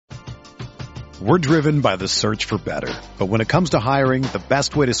We're driven by the search for better. But when it comes to hiring, the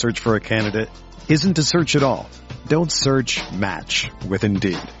best way to search for a candidate isn't to search at all. Don't search, match with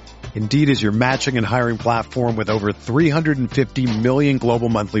Indeed. Indeed is your matching and hiring platform with over 350 million global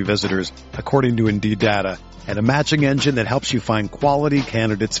monthly visitors, according to Indeed data, and a matching engine that helps you find quality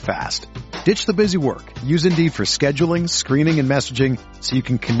candidates fast. Ditch the busy work. Use Indeed for scheduling, screening, and messaging so you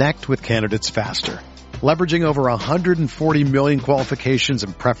can connect with candidates faster. Leveraging over 140 million qualifications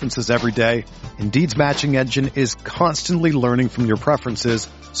and preferences every day, Indeed's matching engine is constantly learning from your preferences,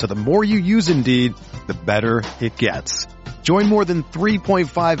 so the more you use Indeed, the better it gets. Join more than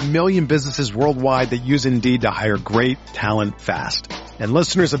 3.5 million businesses worldwide that use Indeed to hire great talent fast. And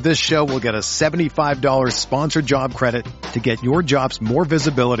listeners of this show will get a $75 sponsored job credit to get your jobs more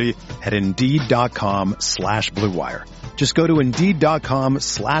visibility at Indeed.com/Blue Wire. Just go to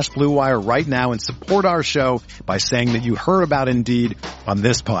Indeed.com/Blue Wire right now and support our show by saying that you heard about Indeed on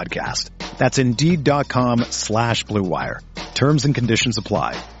this podcast. That's Indeed.com/Blue Wire. Terms and conditions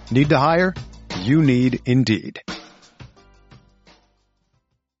apply. Need to hire? You need Indeed.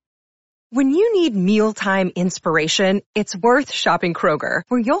 When you need mealtime inspiration, it's worth shopping Kroger,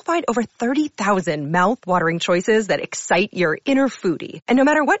 where you'll find over 30,000 mouth-watering choices that excite your inner foodie. And no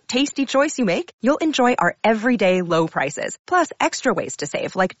matter what tasty choice you make, you'll enjoy our everyday low prices, plus extra ways to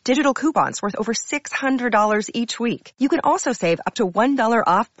save, like digital coupons worth over $600 each week. You can also save up to $1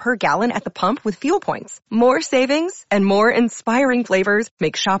 off per gallon at the pump with fuel points. More savings and more inspiring flavors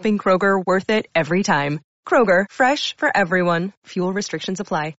make shopping Kroger worth it every time. Kroger, fresh for everyone. Fuel restrictions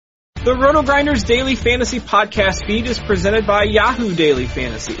apply. The RotoGrinders Daily Fantasy Podcast feed is presented by Yahoo Daily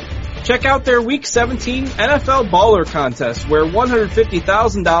Fantasy. Check out their Week 17 NFL Baller Contest, where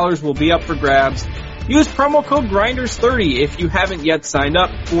 $150,000 will be up for grabs. Use promo code GRINDERS30 if you haven't yet signed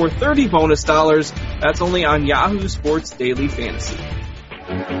up for $30 bonus. That's only on Yahoo Sports Daily Fantasy.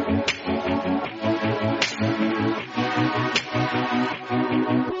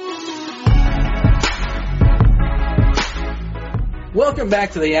 Welcome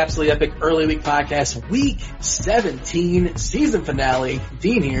back to the Absolutely Epic Early Week Podcast, Week 17 season finale.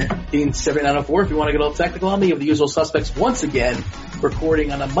 Dean here, Dean 7904. If you want to get a little technical on me, of the usual suspects once again,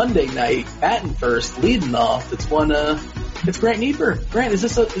 recording on a Monday night, batting first, leading off. It's Grant Nieper. Grant, is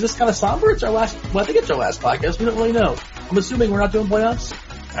this kind of somber? It's our last. Well, I think it's our last podcast. We don't really know. I'm assuming we're not doing playoffs.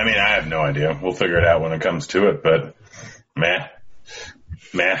 I mean, I have no idea. We'll figure it out when it comes to it. But meh,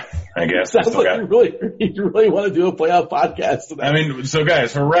 I guess. Sounds like you really want to do a playoff podcast today. I mean, so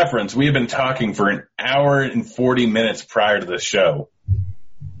guys, for reference, we have been talking for an hour and 40 minutes prior to the show.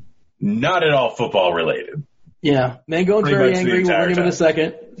 Not at all football related. Yeah, Mangone's very angry. We'll bring him in a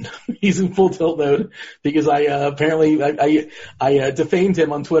second. He's in full tilt mode because I defamed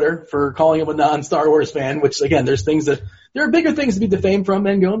him on Twitter for calling him a non-Star Wars fan, which again, there are bigger things to be defamed from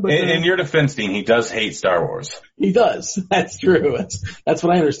Mangone. But in your defense, Dean, he does hate Star Wars. He does. That's true. That's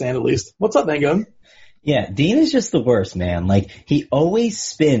what I understand at least. What's up, Mangone? Yeah, Dean is just the worst, man. Like, he always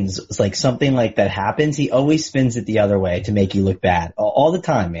spins, like, something like that happens, he always spins it the other way to make you look bad. All the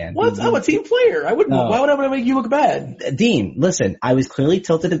time, man. What? I'm a team player. I wouldn't. No. Why would I make you look bad? Dean, listen, I was clearly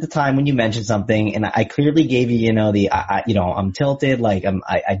tilted at the time when you mentioned something, and I clearly gave you, I'm tilted, like,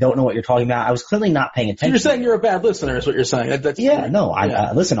 I don't know what you're talking about. I was clearly not paying attention. So you're saying you're a bad listener is what you're saying.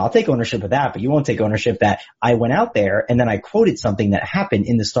 Listen, I'll take ownership of that, but you won't take ownership that I went out there and then I quoted something that happened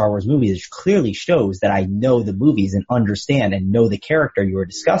in the Star Wars movie, which clearly shows that I know the movie and understand and know the character you were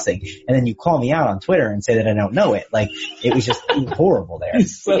discussing, and then you call me out on Twitter and say that I don't know it. Like, it was just horrible there.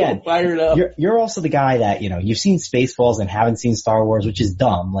 He's so fired up. You're also the guy that, you've seen Spaceballs and haven't seen Star Wars, which is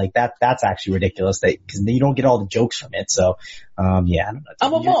dumb. Like, that's actually ridiculous because you don't get all the jokes from it. So, yeah. I don't know.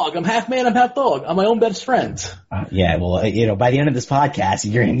 I'm a dog. I'm half man, I'm half dog. I'm my own best friend. By the end of this podcast,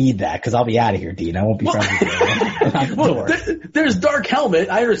 you're going to need that because I'll be out of here, Dean. I won't be friends with you. There's Dark Helmet.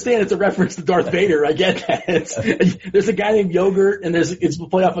 I understand it's a reference to Darth Vader. I get that. There's a guy named Yogurt, and it's a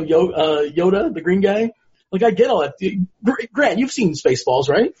play off of Yoda, the green guy. Like, I get all that. Grant, you've seen Spaceballs,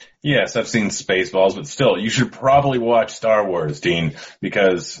 right? Yes, I've seen Spaceballs, but still, you should probably watch Star Wars, Dean,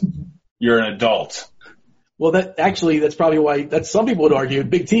 because you're an adult. Well, that's probably why, some people would argue,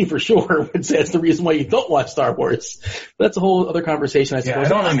 Big T for sure would say that's the reason why you don't watch Star Wars. That's a whole other conversation, I suppose. I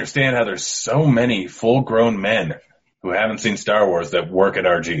don't understand how there's so many full-grown men who haven't seen Star Wars that work at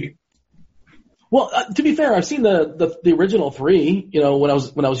RG. Well, to be fair, I've seen the original three, when I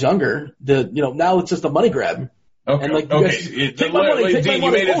was younger. Now it's just a money grab. Okay. And take my money.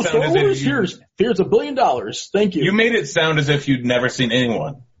 You made it sound as if here's $1 billion. Thank you. You made it sound as if you'd never seen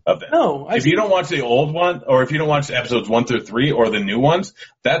anyone of them. No. If you don't watch the old one, or if you don't watch episodes 1 through 3 or the new ones,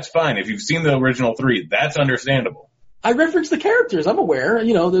 that's fine. If you've seen the original 3, that's understandable. I reference the characters. I'm aware.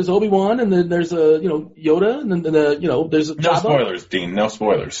 There's Obi-Wan, and then there's Yoda, and then there's No Jabba. spoilers, Dean. No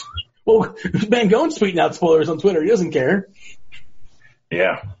spoilers. Well, Mangone's tweeting out spoilers on Twitter. He doesn't care.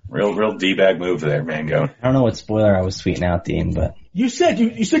 Yeah, real D-bag move there, Mangone. I don't know what spoiler I was tweeting out, Dean, but You said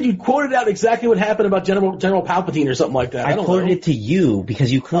you quoted out exactly what happened about General Palpatine or something like that. I quoted it to you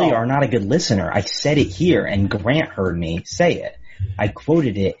because you clearly are not a good listener. I said it here, and Grant heard me say it. I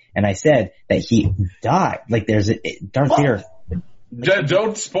quoted it, and I said that he died. Like Darth Vader.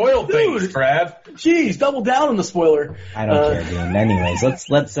 Don't spoil things, Brad. Jeez, double down on the spoiler. I don't care, Dean. Anyways,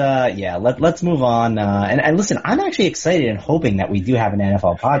 let's move on. And listen, I'm actually excited and hoping that we do have an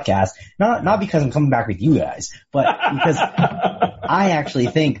NFL podcast. Not because I'm coming back with you guys, but because I actually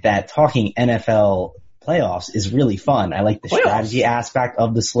think that talking NFL playoffs is really fun. I like the strategy aspect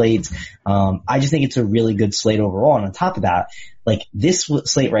of the slates. I just think it's a really good slate overall. And on top of that, like this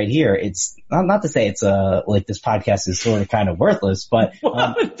slate right here, it's not to say it's like this podcast is sort of kind of worthless, but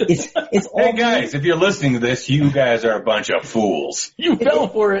it's all. Hey guys, if you're listening to this, you guys are a bunch of fools. You fell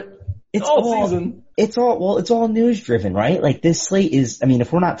for it. It's all season. It's all news driven, right? Like this slate is, I mean,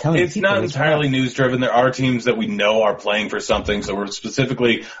 if we're not telling it's people, not entirely news driven. There are teams that we know are playing for something, so we're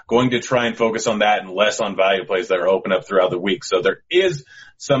specifically going to try and focus on that and less on value plays that are open up throughout the week. So there is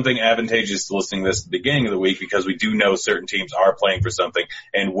something advantageous to listening to this at the beginning of the week because we do know certain teams are playing for something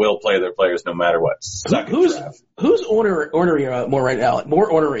and will play their players no matter what. Who's ornery more right now? More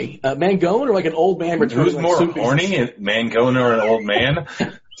ornery, Mangone or like an old man returning? Who's more horny, Mangone or an old man?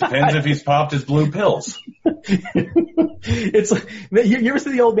 Depends if he's popped his blue pills. It's like, you ever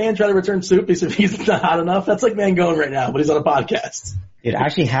see the old man try to return soup? He's not hot enough. That's like Mangone right now, but he's on a podcast. Dude, I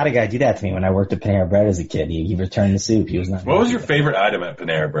actually had a guy do that to me when I worked at Panera Bread as a kid. He returned the soup. He was not. What was your favorite item at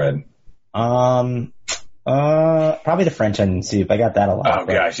Panera Bread? Probably the French onion soup. I got that a lot. Oh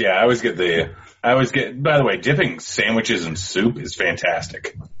gosh, yeah. I always get. By the way, dipping sandwiches in soup is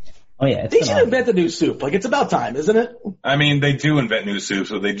fantastic. Oh yeah, they should invent a new soup. Like it's about time, isn't it? I mean, they do invent new soups,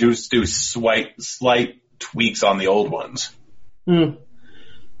 so they just do slight tweaks on the old ones. I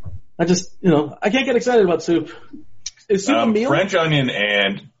can't get excited about soup. Is soup a meal? French onion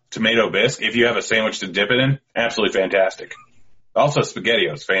and tomato bisque. If you have a sandwich to dip it in, absolutely fantastic. Also,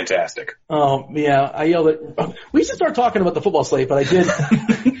 SpaghettiOs, fantastic. Oh yeah, I yelled at. We should start talking about the football slate, but I did.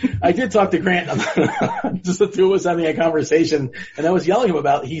 I did talk to Grant. Just the two of us having a conversation, and I was yelling him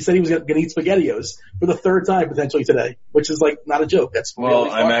about. He said he was going to eat SpaghettiOs for the third time potentially today, which is like not a joke. That's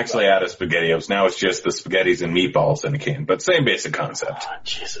I'm actually out of SpaghettiOs now. It's just the spaghettis and meatballs in a can, but same basic concept. Oh,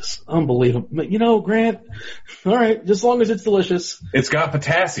 Jesus, unbelievable. But, Grant. All right, just as long as it's delicious. It's got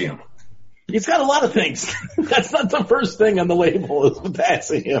potassium. It's got a lot of things. That's not the first thing on the label is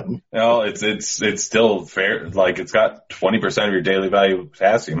potassium. No, it's still fair. Like it's got 20% of your daily value of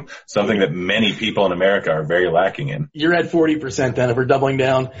potassium, something that many people in America are very lacking in. You're at 40% then if we're doubling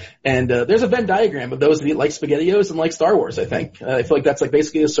down. And there's a Venn diagram of those that eat like SpaghettiOs and like Star Wars, I think. I feel like that's like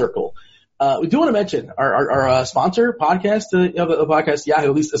basically a circle. We do want to mention our sponsor podcast, the podcast Yahoo,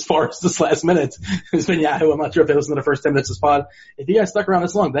 at least as far as this last minute, has been Yahoo. I'm not sure if they listened to the first 10 minutes of this pod. If you guys stuck around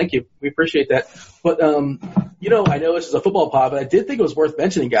this long, thank you. We appreciate that. But, I know this is a football pod, but I did think it was worth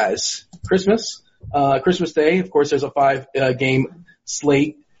mentioning, guys. Christmas Day, of course, there's a 5-game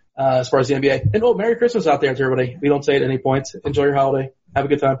slate, as far as the NBA. And Merry Christmas out there to everybody. We don't say it at any point. Enjoy your holiday. Have a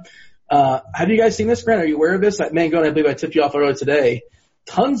good time. Have you guys seen this, Grant? Are you aware of this? That Mangone, I believe I tipped you off earlier today.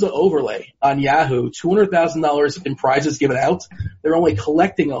 Tons of overlay on Yahoo, $200,000 in prizes given out. They're only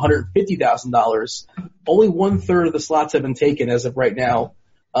collecting $150,000. Only 1/3 of the slots have been taken as of right now.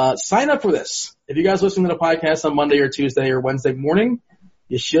 Sign up for this. If you guys listen to the podcast on Monday or Tuesday or Wednesday morning,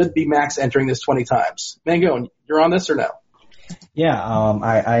 you should be max entering this 20 times. Mangone, you're on this or no? Yeah,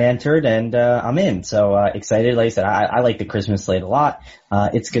 I entered and I'm in. So excited. Like I said, I like the Christmas slate a lot.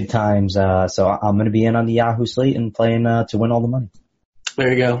 It's good times. So I'm going to be in on the Yahoo slate and playing to win all the money. There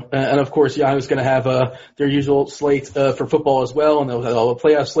you go. And of course, Yahoo's going to have their usual slate for football as well, and they'll have a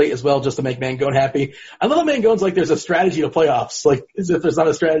playoff slate as well, just to make Mangone happy. I love how Mangone's like there's a strategy to playoffs, like as if there's not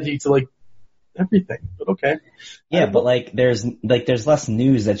a strategy to like everything. But okay. Yeah, but there's less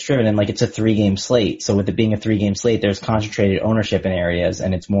news that's driven, and it's a 3-game slate. So with it being a 3-game slate, there's concentrated ownership in areas,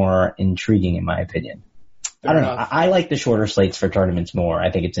 and it's more intriguing in my opinion. I don't know. I like the shorter slates for tournaments more. I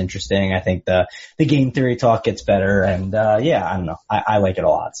think it's interesting. I think the game theory talk gets better, and I don't know. I like it a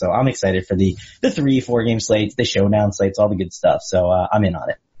lot. So I'm excited for the 3-4 game slates, the showdown slates, all the good stuff. So I'm in on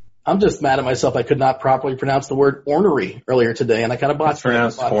it. I'm just mad at myself. I could not properly pronounce the word ornery earlier today, and I kind of botched it. It's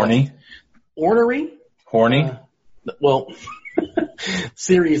pronounced horny. Ornery? Horny?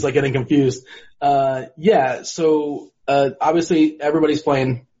 Siri is getting confused. So obviously everybody's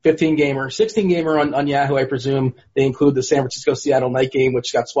playing 15-gamer, 16-gamer on Yahoo, I presume. They include the San Francisco-Seattle night game,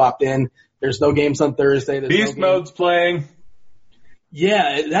 which got swapped in. There's no games on Thursday. Beast Mode's playing.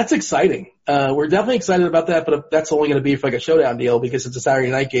 Yeah, that's exciting. We're definitely excited about that, but that's only going to be for like a showdown deal because it's a Sunday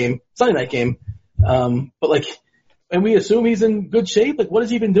night game. But like, and we assume he's in good shape. Like, what has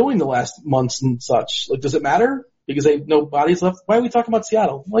he been doing the last months and such? Like, does it matter? Because they have no bodies left. Why are we talking about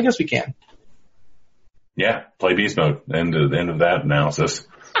Seattle? Well, I guess we can. Yeah, play Beast Mode. End of that analysis.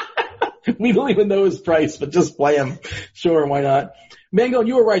 We don't even know his price, but just play him. Sure, why not? Mango,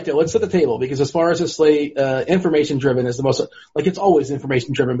 you were right there. Let's set the table because as far as the slate, information driven is the most, like it's always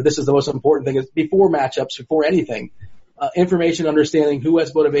information driven, but this is the most important thing. Is before matchups, before anything, information, understanding who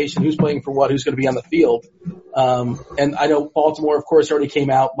has motivation, who's playing for what, who's going to be on the field. And I know Baltimore, of course, already came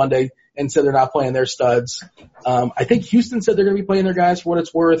out Monday and said they're not playing their studs. I think Houston said they're going to be playing their guys for what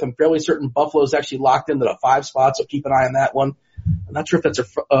it's worth. I'm fairly certain Buffalo's actually locked into the 5 spot, so keep an eye on that one. I'm not sure if that's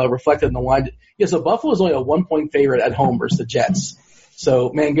reflected in the line. Yeah, so Buffalo's only a 1-point favorite at home versus the Jets.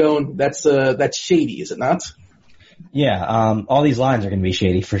 So Mangone, that's shady, is it not? Yeah, all these lines are going to be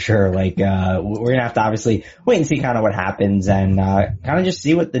shady for sure. Like, we're going to have to obviously wait and see kind of what happens and, kind of just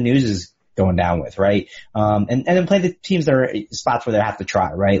see what the news is going down with, right? And then play the teams that are spots where they have to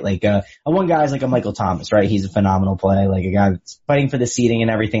try, right? Like, one guy's like a Michael Thomas, right? He's a phenomenal play, like a guy that's fighting for the seating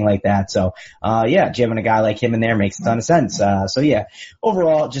and everything like that. So, jamming a guy like him in there makes a ton of sense. So yeah,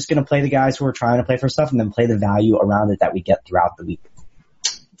 overall, just going to play the guys who are trying to play for stuff and then play the value around it that we get throughout the week.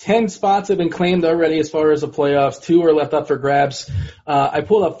 10 spots have been claimed already as far as the playoffs. 2 are left up for grabs. I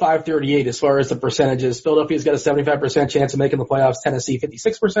pulled up 538 as far as the percentages. Philadelphia's got a 75% chance of making the playoffs. Tennessee,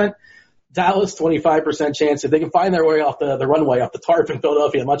 56%. Dallas, 25% chance. If they can find their way off the runway, off the tarp in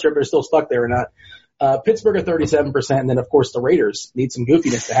Philadelphia, I'm not sure if they're still stuck there or not. Pittsburgh at 37%. And then, of course, the Raiders need some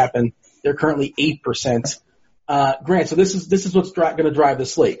goofiness to happen. They're currently 8%. Grant, so this is what's going to drive the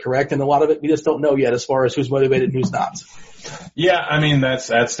slate, correct? And a lot of it we just don't know yet as far as who's motivated and who's not. Yeah, I mean, that's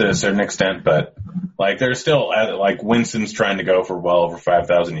to a certain extent, but like there's still, like Winston's trying to go for well over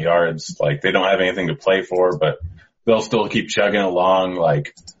 5,000 yards. Like they don't have anything to play for, but they'll still keep chugging along.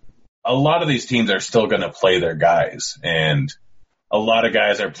 Like a lot of these teams are still going to play their guys, and a lot of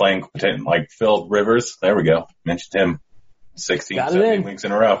guys are playing, like Phil Rivers. There we go. Mentioned him 17 weeks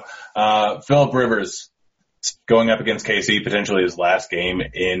in a row. Phillip Rivers going up against KC, potentially his last game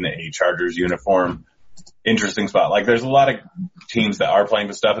in a Chargers uniform. Interesting spot. Like there's a lot of teams that are playing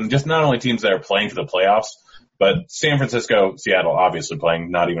for stuff, and just not only teams that are playing for the playoffs, but San Francisco, Seattle obviously playing,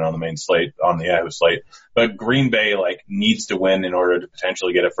 not even on the main slate, on the Yahoo slate, but Green Bay like needs to win in order to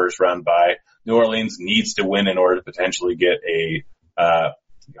potentially get a first round bye. New Orleans needs to win in order to potentially get a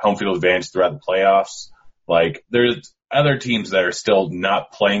home field advantage throughout the playoffs. Like there's other teams that are still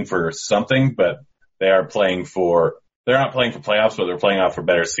not playing for something, but they're not playing for playoffs, but they're playing out for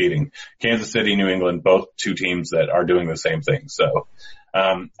better seeding. Kansas City, New England, both two teams that are doing the same thing. So,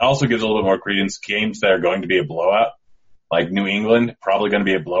 also gives a little bit more credence. Games that are going to be a blowout, like New England, probably going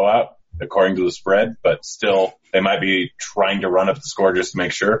to be a blowout according to the spread, but still they might be trying to run up the score just to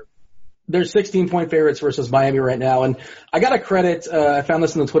make sure. They're 16-point favorites versus Miami right now. And I got to credit, I found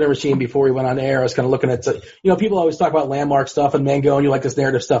this in the Twitter machine before we went on air. I was kind of looking at, people always talk about landmark stuff and Mango, and you like this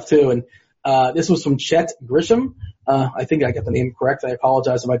narrative stuff too. And this was from Chet Grisham. I think I got the name correct. I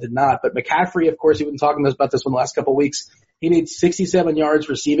apologize if I did not. But McCaffrey, of course, you've been talking about this one the last couple of weeks. He needs 67 yards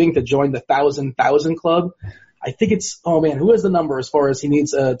receiving to join the 1,000 club. I think it's, who has the number as far as he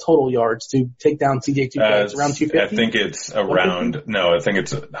needs total yards to take down TJ 2K? It's around 250? I think it's around, I think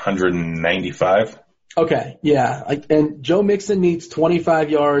it's 195. Okay, yeah. And Joe Mixon needs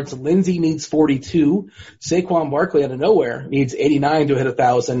 25 yards. Lindsey needs 42. Saquon Barkley out of nowhere needs 89 to hit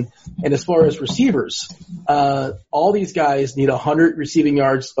 1,000. And as far as receivers, all these guys need 100 receiving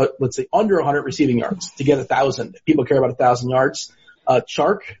yards, let's say under 100 receiving yards to get 1,000. People care about 1,000 yards.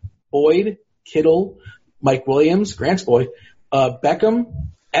 Chark, Boyd, Kittle, Mike Williams, Grant's boy, Beckham,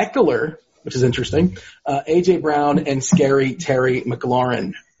 Eckler, which is interesting, A.J. Brown, and scary Terry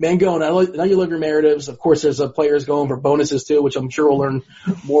McLaurin. Mango, and I know you love your narratives. Of course, there's players going for bonuses too, which I'm sure we'll learn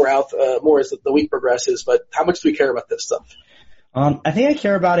more as the week progresses. But how much do we care about this stuff? I think I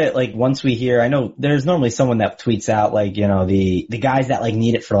care about it, like, once we hear, I know there's normally someone that tweets out, like, the guys that, like,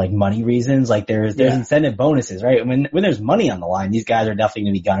 need it for, like, money reasons. Like, there's incentive bonuses, right? When there's money on the line, these guys are definitely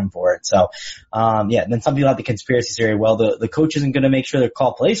going to be gunning for it. So, then some people have the conspiracy theory, well, the coach isn't going to make sure the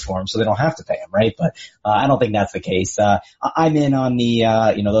call plays for him, so they don't have to pay him, right? But, I don't think that's the case. I'm in on the,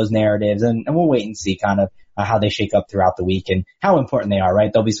 those narratives, and we'll wait and see kind of how they shake up throughout the week and how important they are,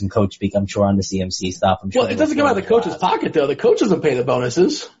 right? There'll be some coach speak, I'm sure, on the CMC stuff. I'm sure it doesn't come out of the coach's pocket, though. The coach doesn't pay the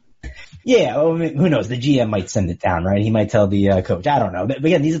bonuses. Yeah, well, I mean, who knows? The GM might send it down, right? He might tell the coach. I don't know. But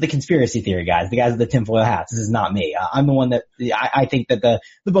again, these are the conspiracy theory guys, the guys with the tinfoil hats. This is not me. I'm the one that I think that the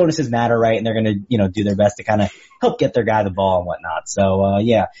bonuses matter, right? And they're going to, do their best to kind of help get their guy the ball and whatnot. So,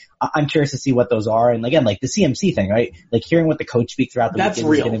 yeah, I'm curious to see what those are. And again, like the CMC thing, right? Like hearing what the coach speak throughout the weekend is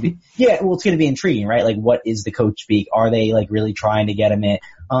going to be, it's going to be intriguing, right? Like what is the coach speak? Are they like really trying to get him in?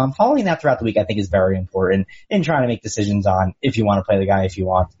 Following that throughout the week, I think is very important in trying to make decisions on if you want to play the guy, if you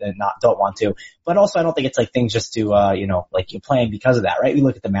want and don't want to. But also, I don't think it's like things just to, like you're playing because of that, right? We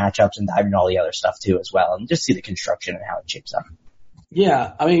look at the matchups and dive into all the other stuff too as well and just see the construction and how it shapes up.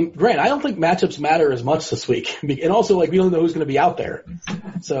 Yeah, I mean, Grant, I don't think matchups matter as much this week. And also, like, we don't know who's going to be out there.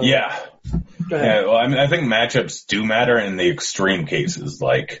 So yeah. Go ahead. Yeah, well, I mean, I think matchups do matter in the extreme cases.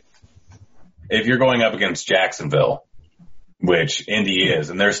 Like, if you're going up against Jacksonville, which Indy is,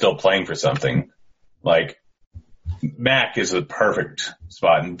 and they're still playing for something, like, Mac is a perfect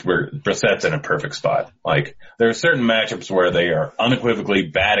spot, and Brissett's in a perfect spot. Like, there are certain matchups where they are unequivocally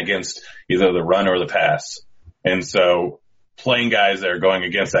bad against either the run or the pass. And so playing guys that are going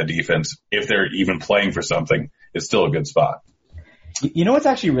against that defense, if they're even playing for something, is still a good spot. You know what's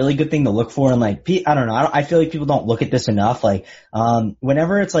actually a really good thing to look for? And like, I don't know. I feel like people don't look at this enough. Like,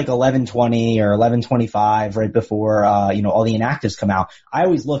 whenever it's like 11:20 or 11:25 right before, all the inactives come out, I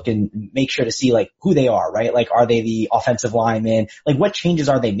always look and make sure to see like who they are, right? Like, are they the offensive linemen? Like, what changes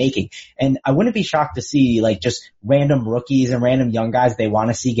are they making? And I wouldn't be shocked to see like just random rookies and random young guys they want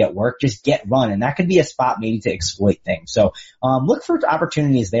to see get work, just get run. And that could be a spot maybe to exploit things. So, look for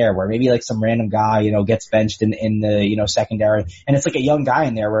opportunities there where maybe like some random guy, gets benched in the, secondary. And it's like a young guy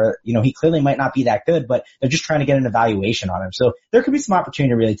in there where, he clearly might not be that good, but they're just trying to get an evaluation on him. So there could be some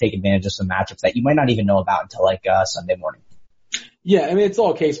opportunity to really take advantage of some matchups that you might not even know about until like, Sunday morning. Yeah, I mean, it's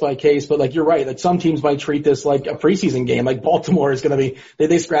all case by case, but like you're right, like some teams might treat this like a preseason game. Like Baltimore is going to be,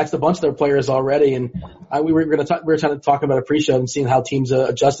 they scratched a bunch of their players already. And we were trying to talk about a pre-show and seeing how teams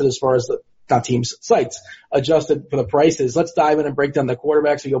adjusted as far as sites adjusted for the prices. Let's dive in and break down the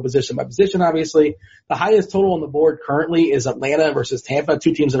quarterbacks. We go position by position, obviously. The highest total on the board currently is Atlanta versus Tampa,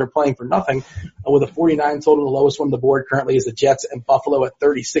 two teams that are playing for nothing with a 49 total. The lowest one on the board currently is the Jets and Buffalo at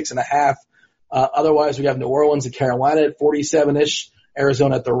 36.5. Otherwise, we have New Orleans and Carolina at 47-ish,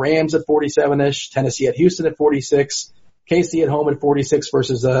 Arizona at the Rams at 47-ish, Tennessee at Houston at 46, KC at home at 46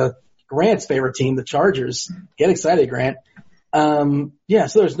 versus Grant's favorite team, the Chargers. Get excited, Grant. So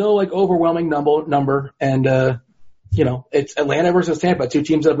there's no like overwhelming number, and it's Atlanta versus Tampa, two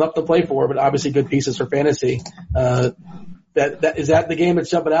teams that have nothing to play for, but obviously good pieces for fantasy. That is that the game that's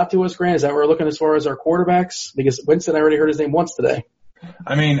jumping out to us, Grant? Is that what we're looking as far as our quarterbacks? Because Winston, I already heard his name once today.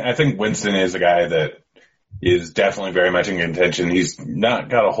 I mean, I think Winston is a guy that is definitely very much in contention. He's not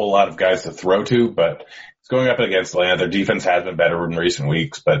got a whole lot of guys to throw to, but he's going up against Atlanta. Their defense has been better in recent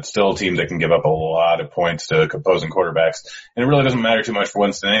weeks, but still a team that can give up a lot of points to opposing quarterbacks. And it really doesn't matter too much for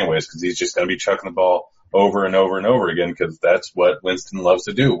Winston anyways, because he's just going to be chucking the ball over and over and over again, because that's what Winston loves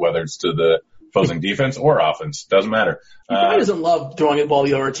to do, whether it's to the opposing defense or offense. Doesn't matter. He probably doesn't love throwing the ball to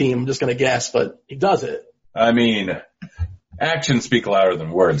the other team, I'm just going to guess, but he does it. I mean, actions speak louder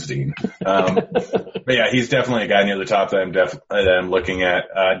than words, Dean. But yeah, he's definitely a guy near the top that I'm looking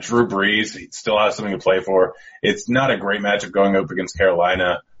at. Drew Brees, he still has something to play for. It's not a great matchup going up against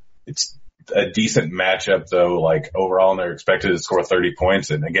Carolina. It's a decent matchup though, like overall, and they're expected to score 30 points.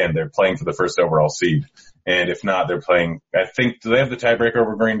 And again, they're playing for the first overall seed. And if not, they're playing, I think, do they have the tiebreaker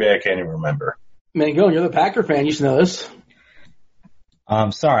over Green Bay? I can't even remember. Mangone, you're the Packer fan. You should know this.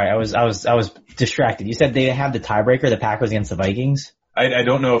 Sorry, I was distracted. You said they have the tiebreaker, the Packers against the Vikings? I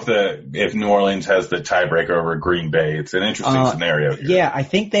don't know if New Orleans has the tiebreaker over Green Bay. It's an interesting scenario here. Yeah, I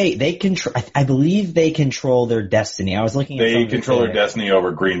think they control. I believe they control their destiny. I was looking at they control their destiny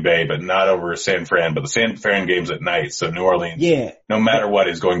over Green Bay, but not over San Fran. But the San Fran game's at night, so New Orleans, no matter what,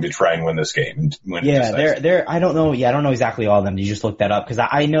 is going to try and win this game. They're. I don't know. Yeah, I don't know exactly all of them. You just look that up because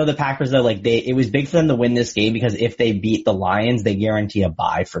I know the Packers though. Like it was big for them to win this game because if they beat the Lions, they guarantee a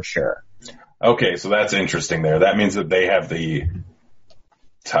bye for sure. Okay, so that's interesting there. That means that they have the.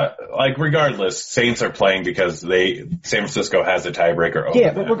 Regardless, Saints are playing because San Francisco has a tiebreaker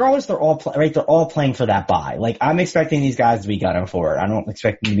over but regardless, they're all they're all playing for that bye. Like, I'm expecting these guys to be gunning for it. I don't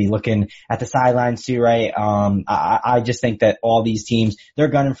expect them to be looking at the sidelines too, right? I just think that all these teams, they're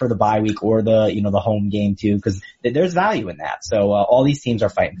gunning for the bye week or the home game too, because there's value in that. So, all these teams are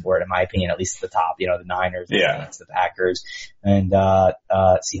fighting for it, in my opinion, at least at the top, the Niners, the Saints, the Packers, and,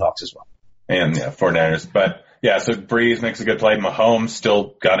 Seahawks as well. And 49ers, but yeah, so Breeze makes a good play. Mahomes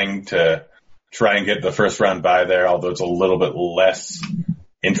still gunning to try and get the first round bye there, although it's a little bit less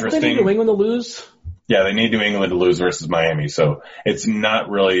interesting. They need New England to lose? Yeah, they need New England to lose versus Miami, so it's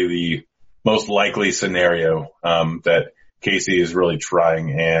not really the most likely scenario that Casey is really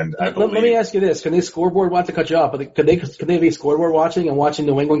trying. And I believe. Let me ask you this: can they scoreboard watch to cut you off? But could they be scoreboard watching and watching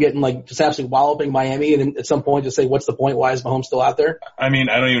New England getting like just absolutely walloping Miami, and then at some point just say, "What's the point? Why is Mahomes still out there?" I mean,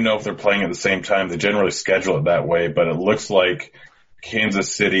 I don't even know if they're playing at the same time. They generally schedule it that way, but it looks like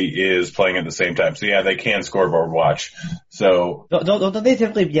Kansas City is playing at the same time. So yeah, they can scoreboard watch. So don't they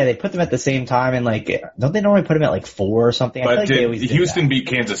typically? Yeah, they put them at the same time, and like, don't they normally put them at like 4 or something? But I feel like Houston beat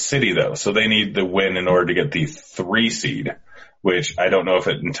Kansas City though, so they need the win in order to get the 3 seed. Which I don't know if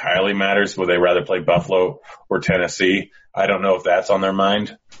it entirely matters. Would they rather play Buffalo or Tennessee? I don't know if that's on their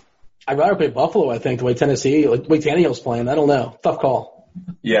mind. I'd rather play Buffalo, I think, the way Tennessee, like the way Tannehill's playing. I don't know. Tough call.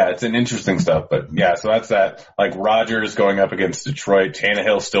 Yeah, it's an interesting stuff. But yeah, so that's that. Like Rodgers going up against Detroit.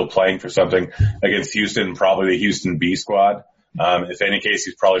 Tannehill still playing for something against Houston, probably the Houston B squad. If any case,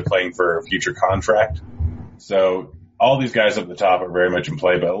 he's probably playing for a future contract. So all these guys up the top are very much in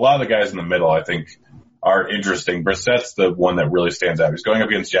play. But a lot of the guys in the middle, I think, are interesting. Brissett's the one that really stands out. He's going up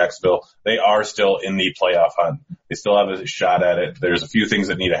against Jacksonville. They are still in the playoff hunt. They still have a shot at it. There's a few things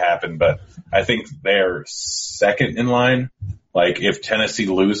that need to happen, but I think they're second in line. Like if Tennessee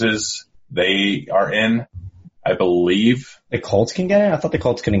loses, they are in, I believe. The Colts can get in? I thought the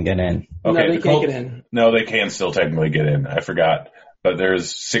Colts couldn't get in. Okay, no, they can't get in. No, they can still technically get in. I forgot. But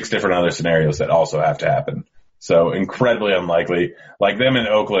there's 6 different other scenarios that also have to happen. So incredibly unlikely. Like them in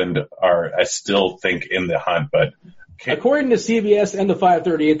Oakland are, I still think, in the hunt, but according to CBS and the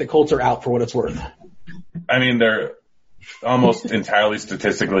 538, the Colts are out for what it's worth. I mean, they're almost entirely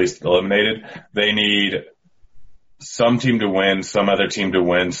statistically eliminated. They need some team to win, some other team to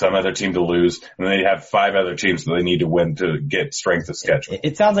win, some other team to lose, and they have 5 other teams that they need to win to get strength of schedule.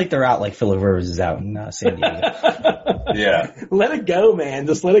 It sounds like they're out like Phillip Rivers is out in San Diego. Yeah. Let it go, man.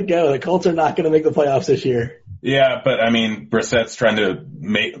 Just let it go. The Colts are not going to make the playoffs this year. Yeah, but I mean, Brissett's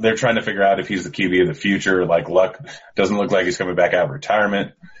they're trying to figure out if he's the QB of the future. Like Luck doesn't look like he's coming back out of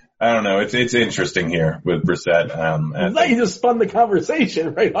retirement. I don't know. It's interesting here with Brissett. Now you just spun the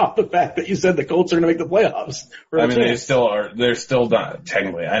conversation right off the fact that you said the Colts are going to make the playoffs. I mean, they still are. They're still not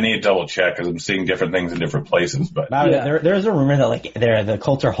technically. I need to double check because I'm seeing different things in different places. But yeah. There's a rumor that like the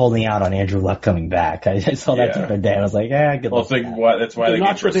Colts are holding out on Andrew Luck coming back. I saw that the other day. I was like, good luck. Well, that's why they're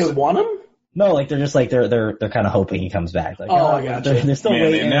not sure if they would want him. No, like they're just like they're kind of hoping he comes back. Like, I gotcha. They're still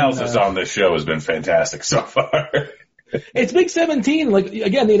waiting. The analysis on this show has been fantastic so far. It's Week 17. Like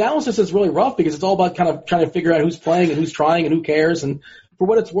again, the analysis is really rough because it's all about kind of trying to figure out who's playing and who's trying and who cares. And for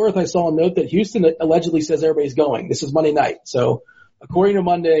what it's worth, I saw a note that Houston allegedly says everybody's going. This is Monday night, so according to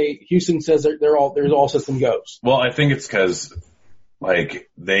Monday, Houston says there's all system goes. Well, I think it's because like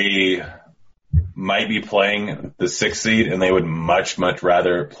they might be playing the 6th seed and they would much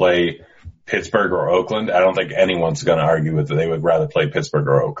rather play Pittsburgh or Oakland. I don't think anyone's going to argue with it. They would rather play Pittsburgh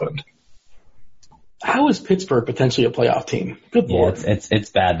or Oakland. How is Pittsburgh potentially a playoff team? Good Lord. It's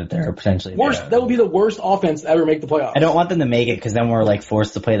bad that they're potentially worst. That would be the worst offense to ever make the playoffs. I don't want them to make it because then we're like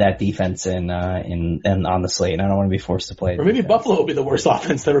forced to play that defense in on the slate, and I don't want to be forced to play. Or maybe Buffalo will be the worst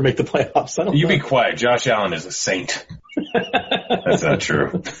offense to ever make the playoffs. I don't know. Be quiet. Josh Allen is a saint. That's not true.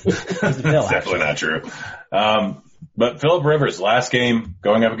 That's definitely not true. But Phillip Rivers, last game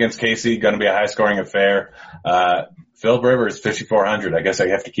going up against Casey, going to be a high-scoring affair. Phillip Rivers, 5,400. I guess I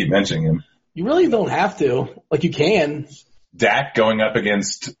have to keep mentioning him. You really don't have to. Like, you can. Dak going up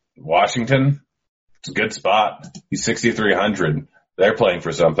against Washington. It's a good spot. He's 6,300. They're playing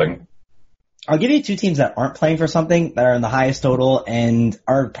for something. I'll give you 2 teams that aren't playing for something that are in the highest total and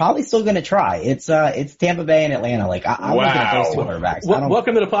are probably still going to try. It's Tampa Bay and Atlanta. Like, I'm looking at those 2 quarterbacks.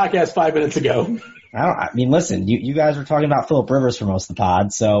 Welcome to the podcast 5 minutes ago. I mean, listen, you guys were talking about Phillip Rivers for most of the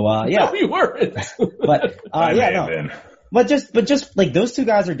pod, so, yeah. No, we weren't. But, But just like those 2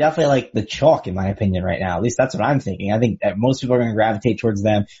 guys are definitely like the chalk in my opinion right now. At least that's what I'm thinking. I think that most people are going to gravitate towards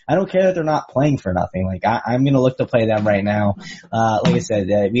them. I don't care that they're not playing for nothing. Like I'm going to look to play them right now. Like I said,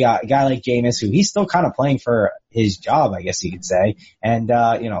 we got a guy like Jameis who he's still kind of playing for his job, I guess you could say. And,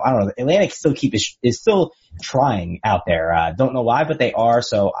 I don't know, Atlanta still is still trying out there. Don't know why, but they are.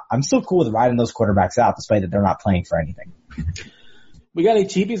 So I'm still cool with riding those quarterbacks out despite that they're not playing for anything. We got any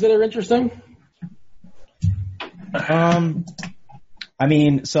cheapies that are interesting? I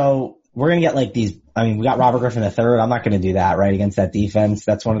mean, so we're going to get like these, I mean, we got Robert Griffin III. I'm not going to do that, right, against that defense.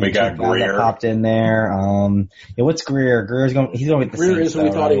 That's one of the guys that popped in there. What's Greer? He's going with the Greer Saints, is who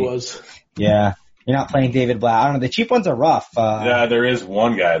we thought he was. Yeah. You're not playing David Blau. I don't know. The cheap ones are rough. Yeah, there is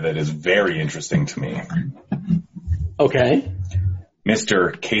one guy that is very interesting to me. Okay.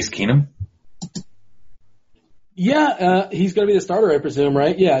 Mr. Case Keenum. Yeah, he's going to be the starter, I presume,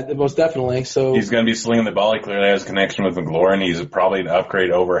 right? Yeah, most definitely. So he's going to be slinging the ball. He clearly has a connection with McLaurin. He's probably an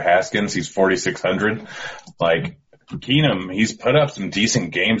upgrade over Haskins. He's 4,600. Like Keenum, he's put up some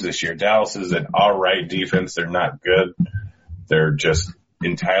decent games this year. Dallas is an all right defense. They're not good. They're just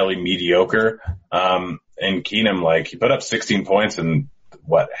entirely mediocre. And Keenum, like he put up 16 points in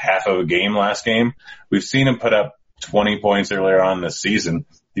half of a game last game. We've seen him put up 20 points earlier on this season.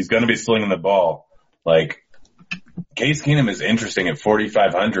 He's going to be slinging the ball. Like, Case Keenum is interesting at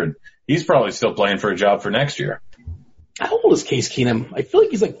 4,500. He's probably still playing for a job for next year. How old is Case Keenum? I feel like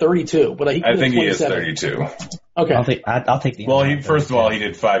he's like 32, but I think he is 32. Okay. I'll take the. Well, first of all, he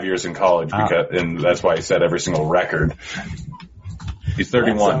did 5 years in college and that's why he set every single record. He's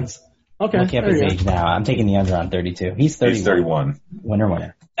 31. Okay. I'm looking up his age now. I'm taking the under on 32. He's 31. He's 31.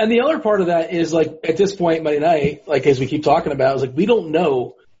 Winner. And the other part of that is like at this point Monday night, like as we keep talking about, is like we don't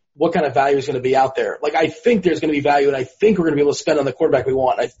know what kind of value is going to be out there. Like I think there's going to be value, and I think we're going to be able to spend on the quarterback we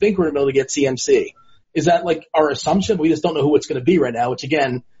want. I think we're going to be able to get CMC. Is that like our assumption? We just don't know who it's going to be right now, which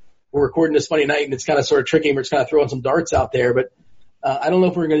again, we're recording this Monday night and it's kind of sort of tricky. We're just kind of throwing some darts out there, but I don't know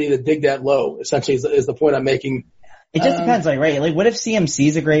if we're going to need to dig that low, essentially is the point I'm making. It just depends, right? What if CMC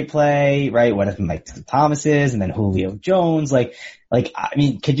is a great play, right? What if Mike Thomas is, and then Julio Jones? I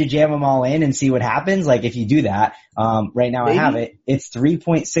mean, could you jam them all in and see what happens? Like, if you do that, right now maybe. I have it. It's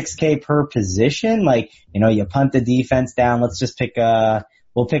 3.6K per position. You punt the defense down. Let's just pick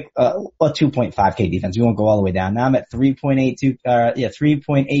we'll pick a 2.5K defense. We won't go all the way down. Now I'm at 3.82.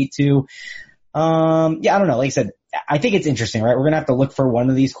 3.82. I don't know. Like I said, I think it's interesting, right? We're going to have to look for one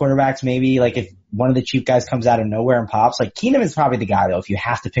of these quarterbacks, maybe like if one of the cheap guys comes out of nowhere and pops. Like Keenum is probably the guy though. If you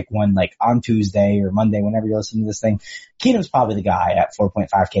have to pick one like on Tuesday or Monday, whenever you're listening to this thing, Keenum's probably the guy at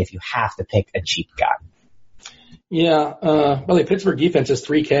 4.5K if you have to pick a cheap guy. Yeah. By the way, Pittsburgh defense is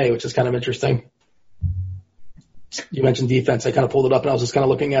 3K, which is kind of interesting. You mentioned defense. I kind of pulled it up and I was just kind of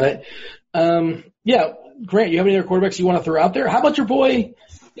looking at it. Grant, you have any other quarterbacks you want to throw out there? How about your boy?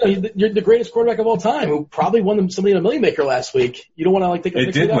 You're the greatest quarterback of all time who probably won somebody in a million maker last week. You don't want to take a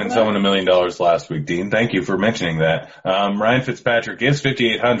It did win someone $1 million last week, Dean. Thank you for mentioning that. Ryan Fitzpatrick is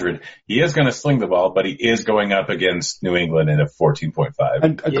 5,800. He is going to sling the ball, but he is going up against New England at a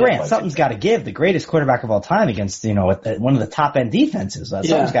 14.5. Grant, something's got to give. The greatest quarterback of all time against, one of the top end defenses.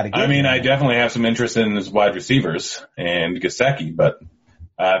 Something's got to give. I mean, I definitely have some interest in his wide receivers and Gesicki, but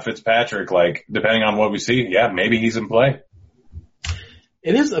Fitzpatrick, depending on what we see, maybe he's in play.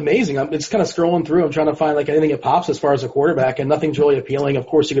 It is amazing. I'm just kind of scrolling through. I'm trying to find anything that pops as far as a quarterback, and nothing's really appealing. Of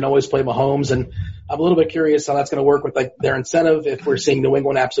course, you can always play Mahomes, and I'm a little bit curious how that's going to work with their incentive. If we're seeing New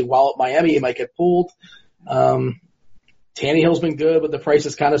England absolutely wallop Miami, it might get pulled. Tannehill's been good, but the price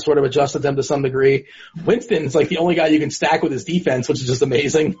has kind of sort of adjusted them to some degree. Winston's the only guy you can stack with his defense, which is just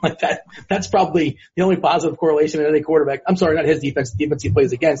amazing. That's probably the only positive correlation in any quarterback. I'm sorry, not his defense, the defense he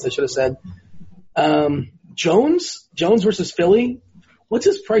plays against, I should have said. Jones versus Philly. What's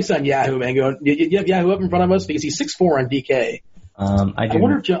his price on Yahoo, man? You have Yahoo up in front of us because he's 6'4" on DK. I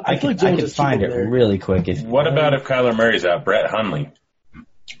wonder if I feel like Jones can is find it there. Really quick. What about if Kyler Murray's out? Brett Hundley.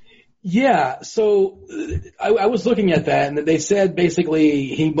 Yeah, so I was looking at that, and they said basically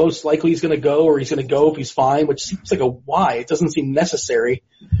he most likely is going to go, or he's going to go if he's fine, which seems like a why. It doesn't seem necessary,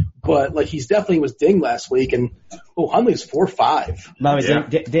 but he's definitely was dinged last week, and Hundley's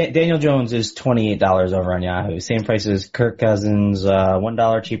 4.5. Daniel Jones is $28 over on Yahoo. Same price as Kirk Cousins,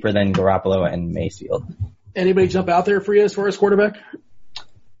 $1 cheaper than Garoppolo and Mayfield. Anybody jump out there for you as far as quarterback?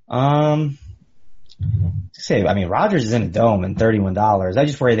 Rodgers is in a dome and $31. I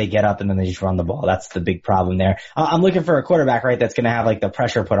just worry they get up and then they just run the ball. That's the big problem there. I'm looking for a quarterback, right, that's going to have the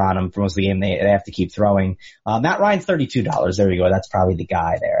pressure put on him for most of the game. They have to keep throwing. Matt Ryan's $32. There we go. That's probably the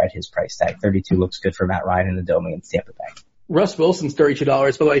guy there at his price tag. 32 looks good for Matt Ryan in the dome against Tampa Bay. Russ Wilson's $32.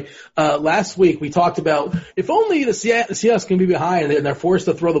 By the way, last week we talked about if only the Seahawks can be behind and they're forced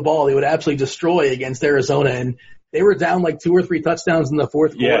to throw the ball, they would absolutely destroy against Arizona. And they were down 2 or 3 touchdowns in the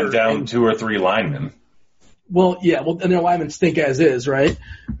fourth quarter. Yeah, down 2 or 3 linemen. And their linemen stink as is, right?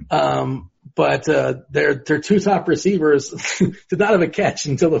 But their 2 top receivers did not have a catch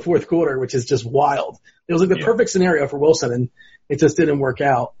until the fourth quarter, which is just wild. It was the perfect scenario for Wilson, and it just didn't work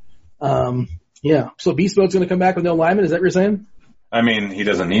out. So Beast Mode's going to come back with no linemen. Is that what you're saying? I mean, he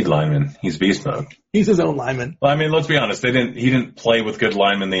doesn't need linemen. He's Beast Mode. He's his own lineman. Well, let's be honest. He didn't play with good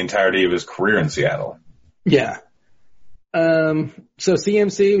linemen the entirety of his career in Seattle. Yeah. So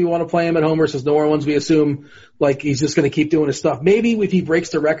CMC, we want to play him at home versus New Orleans. We assume he's just going to keep doing his stuff. Maybe if he breaks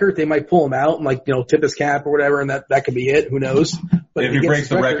the record, they might pull him out and tip his cap or whatever, and that could be it. Who knows? But if he breaks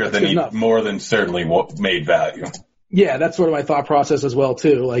the record, then he more than certainly made value. Yeah, that's sort of my thought process as well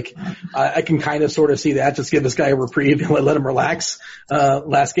too. Like, I can kind of sort of see that. Just give this guy a reprieve and let him relax.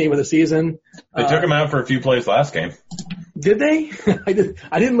 Last game of the season. They took him out for a few plays last game. Did they?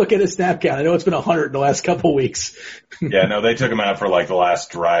 I didn't look at his snap count. I know it's been 100 in the last couple weeks. Yeah, no, they took him out for like the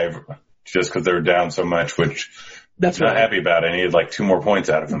last drive just because they were down so much, which that's not right. happy about. I needed like 2 more points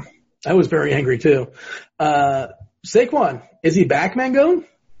out of him. I was very angry too. Saquon, is he back, Mangone?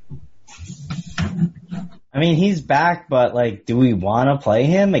 I mean, he's back, but like, do we want to play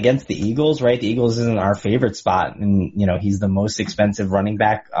him against the Eagles, right? The Eagles isn't our favorite spot, and he's the most expensive running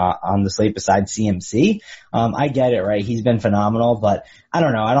back on the slate besides CMC. I get it, right? He's been phenomenal, but I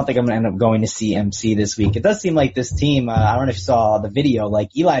don't know. I don't think I'm going to end up going to CMC this week. It does seem like this team, I don't know if you saw the video, like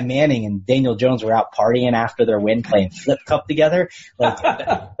Eli Manning and Daniel Jones were out partying after their win playing Flip Cup together. Like,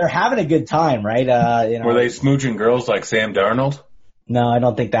 they're having a good time, right? Were they smooching girls like Sam Darnold? No, I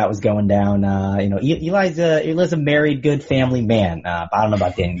don't think that was going down. Eli's a married, good family man. But I don't know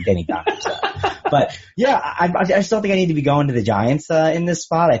about Danny Dimes. But yeah, I just don't think I need to be going to the Giants, in this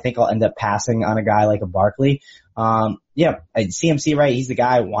spot. I think I'll end up passing on a guy like a Barkley. CMC, right? He's the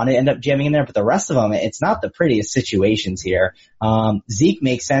guy I want to end up jamming in there, but the rest of them, it's not the prettiest situations here. Zeke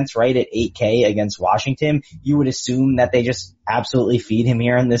makes sense, right? At 8K against Washington, you would assume that they just absolutely feed him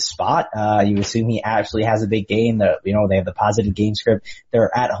here in this spot. You assume he actually has a big game. They have the positive game script.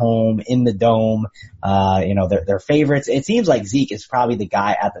 They're at home in the dome. They're favorites. It seems like Zeke is probably the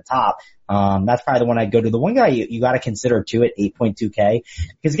guy at the top. That's probably the one I'd go to. The one guy you got to consider too at 8.2K,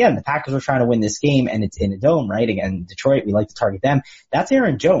 because again, the Packers are trying to win this game and it's in a dome, right? Again, Detroit, we like to target them. That's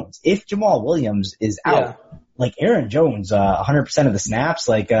Aaron Jones. If Jamal Williams is out, like Aaron Jones, 100% of the snaps,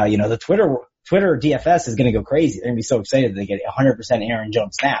 the Twitter DFS is going to go crazy. They're going to be so excited that they get 100% Aaron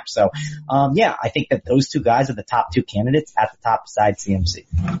Jones snaps. So, I think that those two guys are the top 2 candidates at the top besides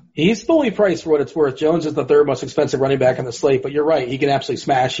CMC. He's fully priced for what it's worth. Jones is the 3rd most expensive running back on the slate, but you're right. He can absolutely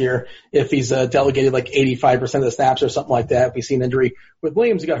smash here if he's delegated like 85% of the snaps or something like that. If we see an injury with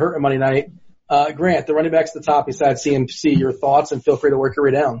Williams, he got hurt on Monday night. Grant, the running backs at the top besides CMC, your thoughts, and feel free to work your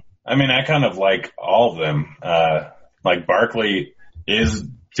way down. I mean, I kind of like all of them. Like Barkley is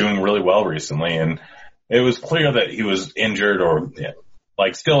doing really well recently, and it was clear that he was injured or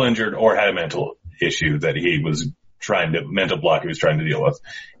still injured or had a mental issue that he was mental block he was trying to deal with.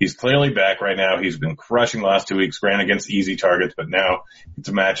 He's clearly back right now. He's been crushing the last 2 weeks, ran against easy targets, but now it's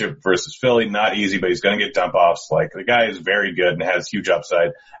a matchup versus Philly. Not easy, but he's going to get dump offs. Like, the guy is very good and has huge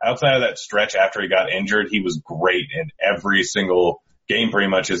upside. Outside of that stretch after he got injured, he was great in every single game pretty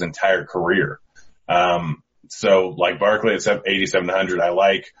much his entire career. So like Barkley at 8,700, I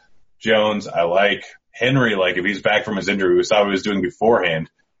like Jones. I like Henry. Like, if he's back from his injury, we saw what he was doing beforehand,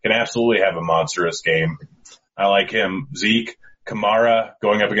 can absolutely have a monstrous game. I like him. Zeke, Kamara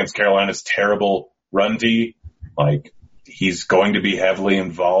going up against Carolina's terrible run D. Like, he's going to be heavily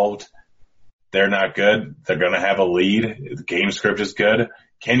involved. They're not good. They're going to have a lead. The game script is good.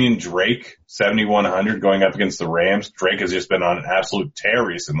 Kenyon Drake, 7,100 going up against the Rams. Drake has just been on an absolute tear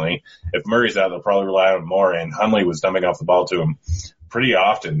recently. If Murray's out, they'll probably rely on him more, and Hundley was dumping off the ball to him pretty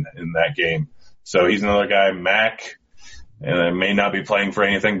often in that game. So he's another guy. Mack, and they may not be playing for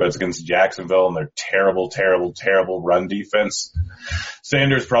anything, but it's against Jacksonville and their terrible, terrible, terrible run defense.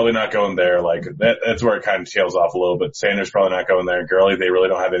 Sanders probably not going there. Like, that's where it kind of tails off a little bit. Sanders probably not going there. Gurley, they really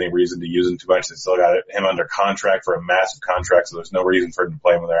don't have any reason to use him too much. They still got him under contract for a massive contract, so there's no reason for him to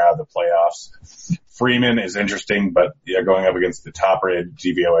play him when they're out of the playoffs. Freeman is interesting, but going up against the top-rated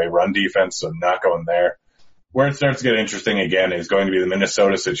DVOA run defense, so not going there. Where it starts to get interesting again is going to be the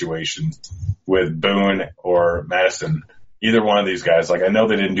Minnesota situation with Boone or Madison. Either one of these guys, like, I know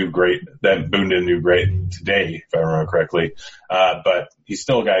they didn't do great, that Boone didn't do great today, if I remember correctly, but he's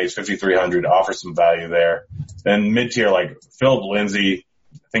still a guy, he's 5,300, offers some value there. Then mid-tier, like Philip Lindsay,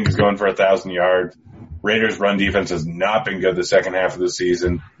 I think he's going for 1,000 yards. Raiders' run defense has not been good the second half of the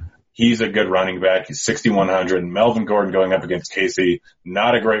season. He's a good running back. He's 6,100. Melvin Gordon going up against KC,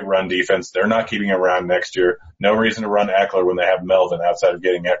 not a great run defense. They're not keeping him around next year. No reason to run Eckler when they have Melvin outside of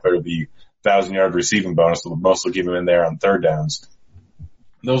getting Eckler the 1,000-yard receiving bonus. They'll mostly keep him in there on third downs.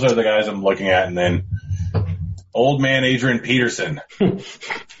 Those are the guys I'm looking at. And then old man Adrian Peterson,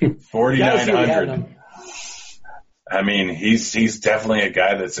 4,900. I mean, he's definitely a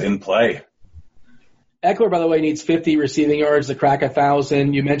guy that's in play. Eckler, by the way, needs 50 receiving yards to crack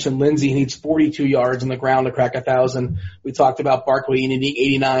 1,000. You mentioned Lindsey. He needs 42 yards on the ground to crack 1,000. We talked about Barkley needing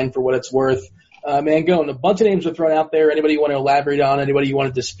 89 for what it's worth. Mangone, a bunch of names are thrown out there. Anybody you want to elaborate on? Anybody you want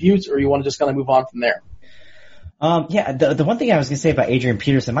to dispute, or you want to just kind of move on from there? Yeah, the one thing I was going to say about Adrian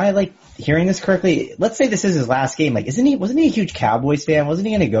Peterson, am I hearing this correctly? Let's say this is his last game. Wasn't he a huge Cowboys fan? Wasn't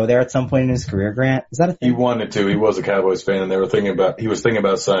he going to go there at some point in his career, Grant? Is that a thing? He wanted to. He was a Cowboys fan, and he was thinking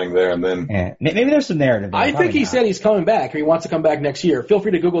about signing there, and then. Yeah. Maybe there's some narrative there. I think he said he's coming back, or he wants to come back next year. Feel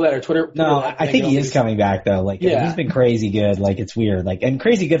free to Google that or Twitter. No, I think he is coming back though. He's been crazy good. It's weird. And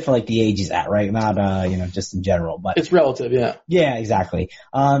crazy good for the age he's at, right? Not, just in general, but. It's relative, yeah. Yeah, exactly.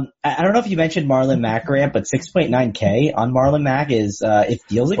 I don't know if you mentioned Marlon Mack, Grant, but 6.9K on Marlon Mack is, it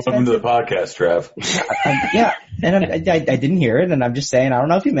feels expensive. Welcome to the podcast, Trav. Yeah, and I didn't hear it, and I'm just saying, I don't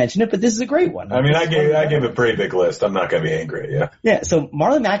know if you mentioned it, but this is a great one. I mean, I gave a pretty big list. I'm not going to be angry, yeah. Yeah, so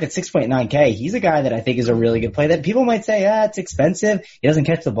Marlon Mack at 6.9K, he's a guy that I think is a really good play that people might say, it's expensive. He doesn't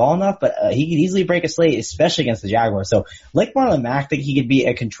catch the ball enough, but he could easily break a slate, especially against the Jaguars. So, like Marlon Mack, I think he could be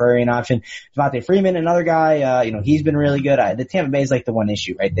a contrarian option. Devontae Freeman, another guy, he's been really good. The Tampa Bay is the one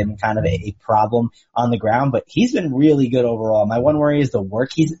issue, right? They've been kind of a problem on the ground, but he's been really good overall. My one worry is the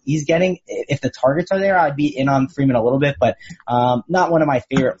work he's getting. If the targets are there, I'd be in on Freeman a little bit, but not one of my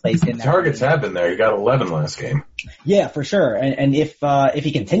favorite plays in that. Targets have been there. He got 11 last game. Yeah, for sure. And if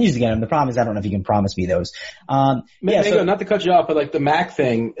he continues to get them, the problem is I don't know if he can promise me those. Not to cut you off, but the Mac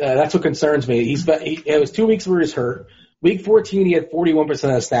thing, that's what concerns me. It was 2 weeks where he was hurt. Week 14, he had 41% of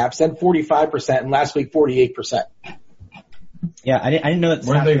the snaps, then 45%, and last week 48%. Yeah, I didn't know that.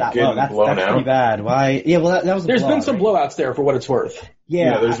 Weren't they getting blown out? Pretty bad. Why? Yeah, well, that was. There's been some blowouts there for what it's worth.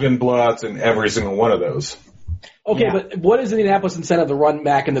 Yeah, there's been blowouts in every single one of those. Okay, but what is Indianapolis' incentive to run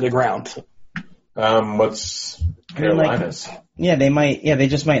Mac into the ground? What's Carolina's? They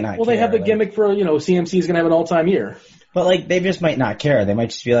just might not. Well, they have the gimmick for CMC is going to have an all-time year. But they just might not care. They might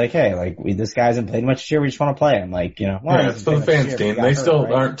just be like, hey, this guy hasn't played much this year. We just want to play him. It's for the fans team. They still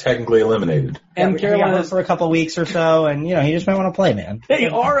aren't technically eliminated. And Carolina for a couple of weeks or so, and he just might want to play, man. They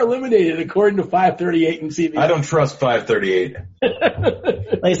are eliminated according to 538 and CBS. I don't trust 538.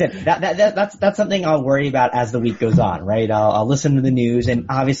 Like I said, that's something I'll worry about as the week goes on, right? I'll listen to the news, and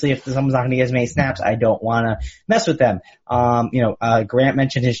obviously if someone's not going to get as many snaps, I don't want to mess with them. Grant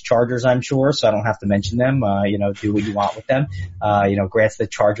mentioned his Chargers, I'm sure, so I don't have to mention them. Do what you want with them. Grant's the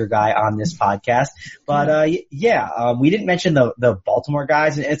Charger guy on this podcast. But, we didn't mention the Baltimore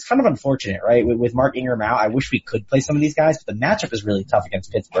guys, and it's kind of unfortunate, right? With Mark Ingram out, I wish we could play some of these guys, but the matchup is really tough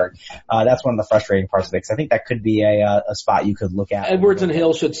against Pittsburgh. That's one of the frustrating parts of it, because I think that could be a spot you could look at. Edwards and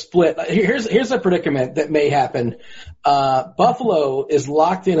Hill should split. Here's a predicament that may happen. Buffalo is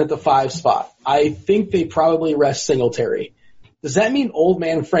locked in at the 5 spot. I think they probably rest Singletary. Does that mean old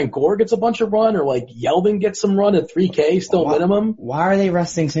man Frank Gore gets a bunch of run, or Yeldon gets some run at 3K, still minimum? Why are they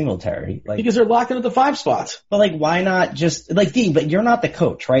resting Singletary? Because they're locked in at the 5 spot. But why not just Dean? But you're not the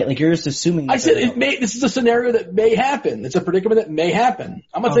coach, right? You're just assuming. I said this is a scenario that may happen. It's a predicament that may happen.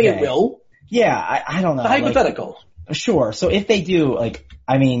 I'm not saying it will. Yeah, I don't know. It's a hypothetical. Sure. So if they do,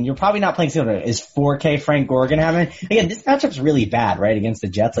 you're probably not playing Singletary. Is 4K Frank Gore going to have it? Again, this matchup's really bad, right, against the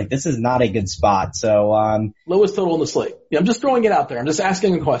Jets. This is not a good spot. So, lowest total on the slate. Yeah, I'm just throwing it out there. I'm just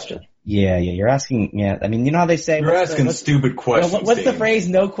asking a question. Yeah, you're asking, I mean, how they say. You're asking stupid questions. What's the phrase,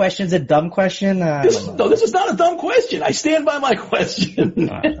 no question's a dumb question? This is not a dumb question. I stand by my question.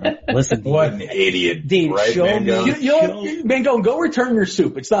 Listen, Dean, what an idiot. Dean, right, show Mango? me. Mango, go return your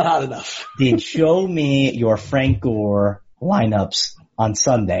soup. It's not hot enough. Dean, show me your Frank Gore lineups on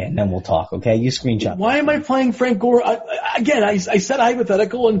Sunday, and then we'll talk, okay? You screenshot. Why am I playing Frank Gore? I said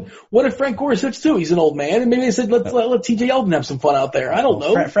hypothetical, and what if Frank Gore sits too? He's an old man, and maybe they said, let TJ Yeldon have some fun out there. I don't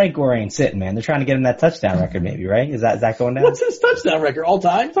know. Frank Gore ain't sitting, man. They're trying to get him that touchdown record, maybe, right? Is that going down? What's his touchdown record? All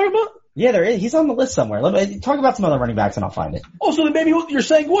time? Talking about? Yeah, there is. He's on the list somewhere. Let me talk about some other running backs, and I'll find it. Oh, so then maybe what you're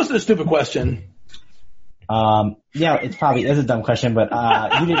saying wasn't a stupid question. Yeah, it's a dumb question, but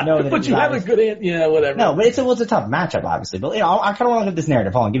you didn't know that. But you have a good answer. Yeah, whatever. No, but it's a tough matchup, obviously. But I kind of want to look at this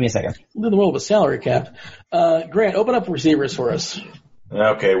narrative. Hold on, give me a second. We're in the world of a salary cap. Grant, open up receivers for us.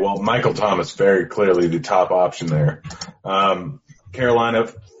 Okay, well, Michael Thomas very clearly the top option there. Carolina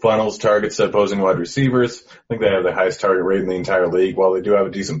funnels targets to opposing wide receivers. I think they have the highest target rate in the entire league. While they do have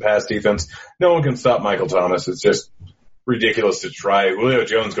a decent pass defense, no one can stop Michael Thomas. It's just ridiculous to try. Julio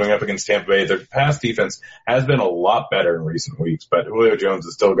Jones going up against Tampa Bay. Their pass defense has been a lot better in recent weeks, but Julio Jones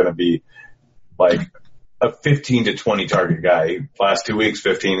is still going to be a 15 to 20 target guy. Last 2 weeks,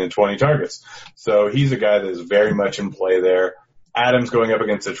 15 and 20 targets. So he's a guy that is very much in play there. Adams going up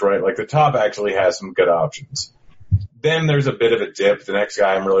against Detroit. The top actually has some good options. Then there's a bit of a dip. The next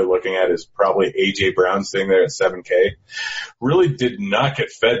guy I'm really looking at is probably A.J. Brown sitting there at 7K. Really did not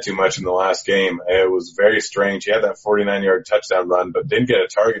get fed too much in the last game. It was very strange. He had that 49-yard touchdown run, but didn't get a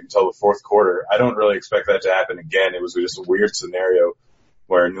target until the fourth quarter. I don't really expect that to happen again. It was just a weird scenario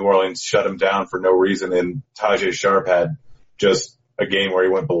where New Orleans shut him down for no reason, and Tajay Sharp had just a game where he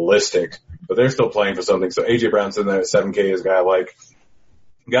went ballistic. But they're still playing for something. So A.J. Brown's in there at 7K is a guy I like.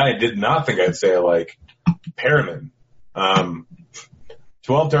 Guy I did not think I'd say I like, Perriman.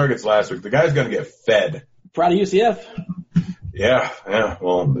 12 targets last week. The guy's going to get fed. Proud of UCF. Yeah.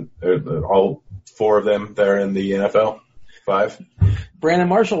 Well, all 4 of them, they're in the NFL. 5. Brandon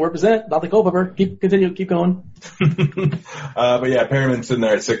Marshall, represent. Not the Culpepper. Keep going. But yeah, Perriman sitting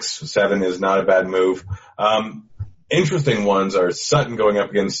there at 6-7 is not a bad move. Interesting ones are Sutton going up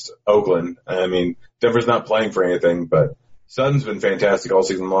against Oakland. I mean, Denver's not playing for anything, but Sutton's been fantastic all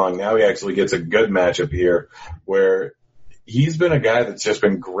season long. Now he actually gets a good matchup here where he's been a guy that's just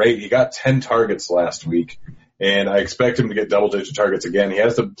been great. He got 10 targets last week, and I expect him to get double-digit targets again. He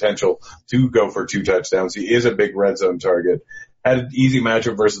has the potential to go for 2 touchdowns. He is a big red zone target. Had an easy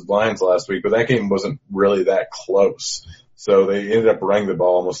matchup versus Lions last week, but that game wasn't really that close. So they ended up running the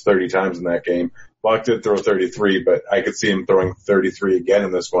ball almost 30 times in that game. Buck did throw 33, but I could see him throwing 33 again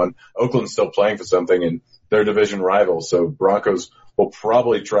in this one. Oakland's still playing for something, and they're division rivals, so Broncos will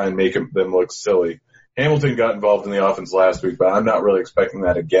probably try and make them look silly. Hamilton got involved in the offense last week, but I'm not really expecting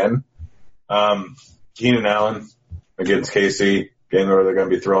that again. Keenan Allen against KC, game where they're going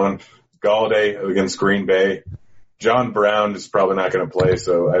to be throwing. Galladay against Green Bay. John Brown is probably not going to play,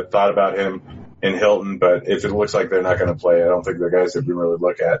 so I thought about him in Hilton, but if it looks like they're not going to play, I don't think they're guys that we really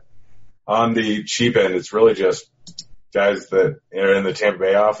look at. On the cheap end, it's really just guys that are in the Tampa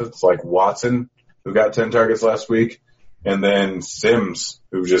Bay offense, like Watson, who got 10 targets last week, and then Sims,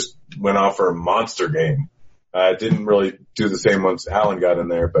 who just went off for a monster game. Didn't really do the same once Allen got in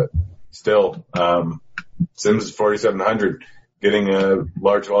there, but still, Sims is 4,700, getting a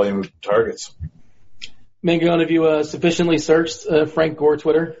large volume of targets. Mangone, have you sufficiently searched Frank Gore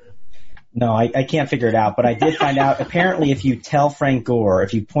Twitter? No, I can't figure it out, but I did find out, apparently if you tell Frank Gore,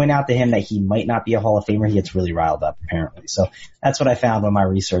 if you point out to him that he might not be a Hall of Famer, he gets really riled up, apparently. So that's what I found on my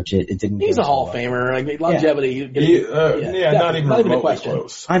research. It didn't. He's a Hall of Famer. Like, longevity. Yeah, not even remotely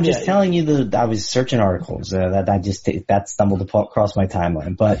close. I'm just telling you I was searching articles, that stumbled across my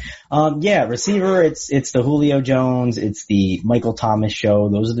timeline. But, receiver, it's the Julio Jones, it's the Michael Thomas show.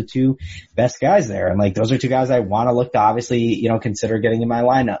 Those are the 2 best guys there. And like, those are 2 guys I want to look to obviously, consider getting in my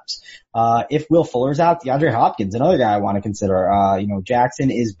lineups. If Will Fuller's out, DeAndre Hopkins, another guy I want to consider.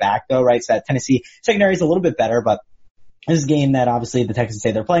 Jackson is back though, right? So that Tennessee secondary is a little bit better, but this is a game that obviously the Texans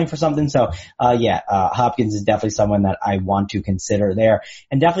say they're playing for something. So, Hopkins is definitely someone that I want to consider there.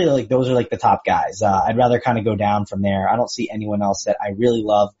 And definitely like those are like the top guys. I'd rather kind of go down from there. I don't see anyone else that I really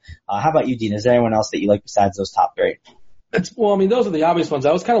love. How about you, Dean? Is there anyone else that you like besides those top 3? Those are the obvious ones.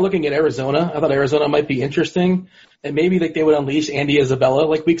 I was kind of looking at Arizona. I thought Arizona might be interesting. And maybe like they would unleash Andy Isabella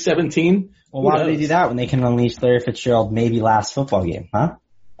like week 17. Well, why do they do that when they can unleash Larry Fitzgerald maybe last football game, huh?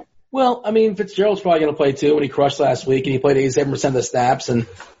 Well, I mean, Fitzgerald's probably going to play too when he crushed last week and he played 87% of the snaps. And,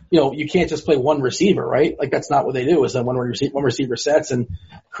 you can't just play one receiver, right? Like that's not what they do is that one receiver sets. And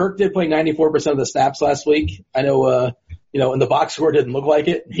Kirk did play 94% of the snaps last week. I know, in the box score didn't look like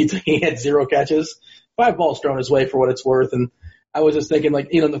it. He had 0 catches. 5 balls thrown his way for what it's worth. And I was just thinking like,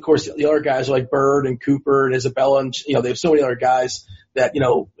 of course the other guys are like Bird and Cooper and Isabella and, they have so many other guys that,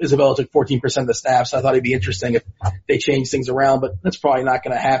 Isabella took 14% of the snaps. So I thought it'd be interesting if they change things around, but that's probably not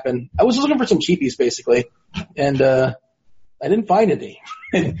going to happen. I was just looking for some cheapies basically. And, I didn't find any.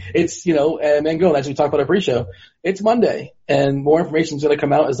 And it's, Mangone, as we talked about our pre-show, it's Monday and more information is going to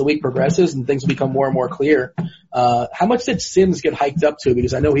come out as the week progresses and things will become more and more clear. How much did Sims get hiked up to?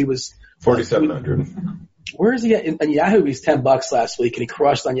 Because I know he was 4,700. Where is he at? In Yahoo, he's $10 last week and he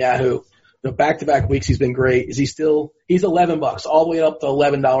crushed on Yahoo. Back-to-back weeks he's been great. He's $11 all the way up to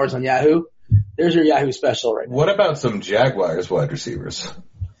 $11 on Yahoo. There's your Yahoo special right now. What about some Jaguars wide receivers?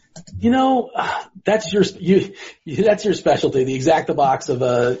 That's your specialty, the exacta box of,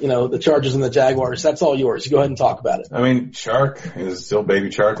 the Chargers and the Jaguars. That's all yours. You go ahead and talk about it. I mean, Chark is still baby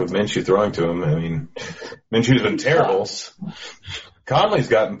Chark with Minshew throwing to him. I mean, Minshew's been terrible. Conley's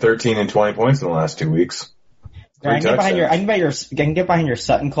gotten 13 and 20 points in the last 2 weeks. I can get behind your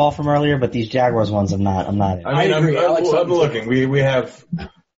Sutton call from earlier, but these Jaguars ones I'm not in. I agree. I'm looking. We have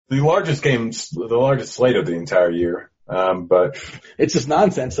the largest slate of the entire year. But it's just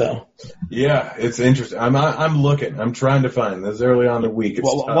nonsense though. Yeah, it's interesting. I'm looking. I'm trying to find this early on in the week.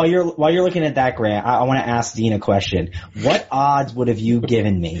 While you're looking at that, Grant, I want to ask Dean a question. What odds would have you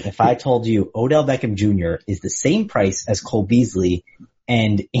given me if I told you Odell Beckham Jr. is the same price as Cole Beasley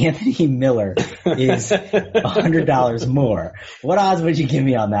and Anthony Miller is $100 more? What odds would you give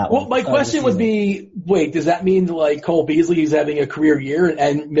me on that one? Well, my question would be, wait, does that mean like Cole Beasley is having a career year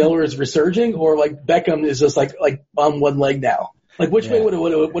and Miller is resurging, or like Beckham is just like on one leg now? Like, which way would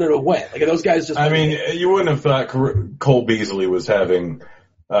it have went? Like, are those guys just? I mean, you wouldn't have thought Cole Beasley was having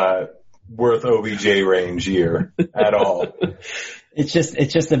worth OBJ range year at all. It's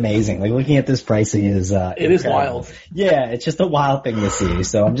just amazing. Like, looking at this pricing is it is wild. Yeah, it's just a wild thing to see.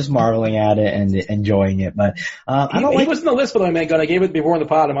 So I'm just marveling at it and enjoying it. But he was in the list, by the way, man. Gun, I gave it before in the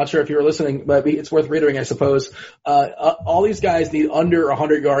pod. I'm not sure if you were listening, but it's worth reiterating, I suppose. All these guys need under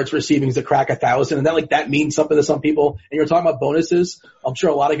 100 yards receiving to crack 1,000, and that means something to some people. And you're talking about bonuses. I'm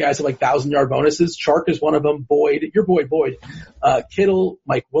sure a lot of guys have like 1,000-yard bonuses. Chark is one of them. Boyd, your boy Boyd, Kittle,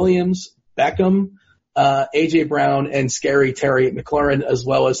 Mike Williams, Beckham. A.J. Brown and Scary Terry McLaurin, as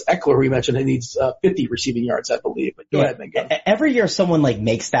well as Eckler, who you mentioned, he needs 50 receiving yards, I believe. But go ahead, man. Go. Every year someone like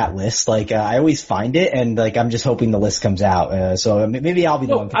makes that list. Like, I always find it, and like I'm just hoping the list comes out. So maybe I'll be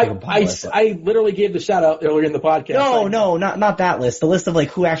the one to pick up the list. I literally gave the shout out earlier in the podcast. No, not that list. The list of like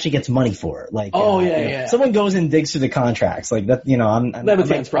who actually gets money for it. Like, yeah. Someone goes and digs through the contracts. Like that,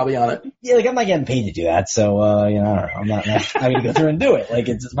 Levitan's probably on it. Yeah, like I'm not getting paid to do that. So, I don't know. I'm not going to go through and do it. Like,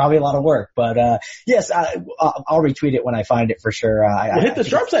 it's probably a lot of work. But, yes, I'll retweet it when I find it for sure. Hit the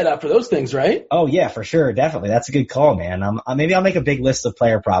sharp side up for those things, right? Oh yeah, for sure, definitely. That's a good call, man. Maybe I'll make a big list of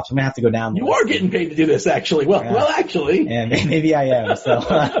player props. I'm gonna have to go down. You are getting paid to do this, actually. Well, actually. Yeah, maybe I am. So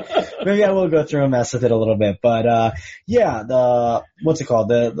maybe I will go through and mess with it a little bit. But what's it called?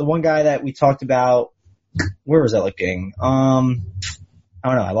 The one guy that we talked about. Where was that looking? I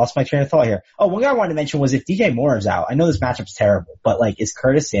don't know. I lost my train of thought here. Oh, one guy I wanted to mention was if DJ Moore is out. I know this matchup's terrible, but like, is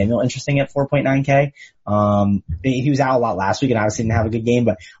Curtis Samuel interesting at 4.9K? He was out a lot last week and obviously didn't have a good game,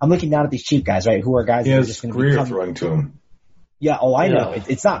 but I'm looking down at these cheap guys, right? Who are guys that are just going to Greer throwing to him. Yeah. Oh, I know.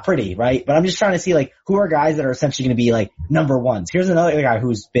 It's not pretty, right? But I'm just trying to see like who are guys that are essentially going to be like number ones. Here's another guy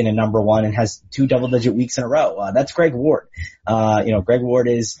who's been a number one and has 2 double-digit weeks in a row. That's Greg Ward. Greg Ward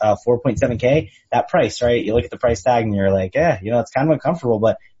is 4.7K. That price, right? You look at the price tag and you're like, it's kind of uncomfortable,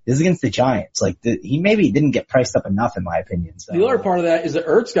 but this is against the Giants. Like he maybe didn't get priced up enough, in my opinion. So the other part of that is that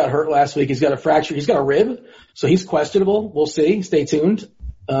Ertz got hurt last week. He's got a fracture. He's got a rib, so he's questionable. We'll see. Stay tuned.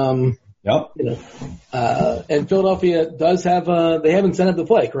 Yep. And Philadelphia does have they have incentive to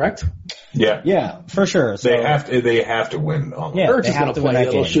play, correct? Yeah. Yeah, for sure. So, they have to win. Ertz is going to play.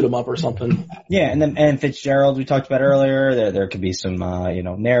 They'll shoot him up or something. Yeah, and Fitzgerald we talked about earlier. There could be some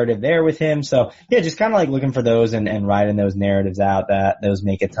narrative there with him. So yeah, just kind of like looking for those and riding those narratives out. That those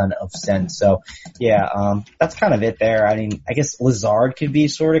make a ton of sense. So yeah, that's kind of it there. I mean, I guess Lazard could be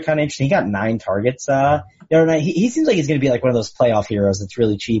sort of kind of interesting. He got 9 targets. He seems like he's going to be like one of those playoff heroes that's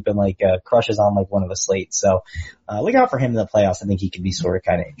really cheap and like crushes on like one of the slates. So look out for him in the playoffs. I think he could be sort of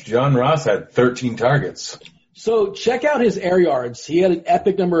kind of interesting. John Ross had 13 targets. So check out his air yards. He had an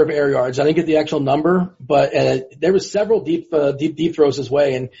epic number of air yards. I didn't get the actual number, but there was several deep throws his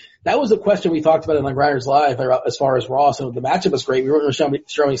way, and that was a question we talked about in Grinders Live as far as Ross. And the matchup was great. We weren't sure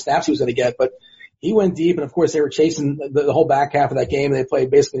how many snaps he was going to get, but he went deep, and of course they were chasing the whole back half of that game. They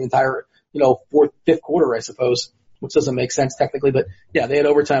played basically the entire 4th, 5th quarter, I suppose, which doesn't make sense technically, but yeah, they had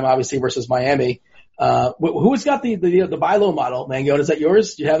overtime obviously versus Miami. Who's got the buy low model, Mango? Is that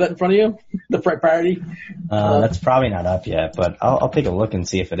yours? Do you have that in front of you? The priority? That's probably not up yet, but I'll take a look and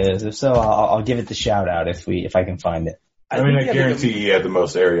see if it is. If so, I'll give it the shout out if I can find it. I guarantee he had the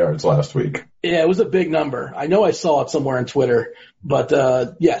most air yards last week. Yeah, it was a big number. I know I saw it somewhere on Twitter, but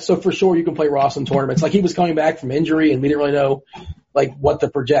so for sure you can play Ross in tournaments. Like he was coming back from injury and we didn't really know like what to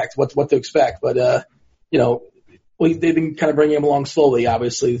project, what to expect, but they've been kind of bringing him along slowly.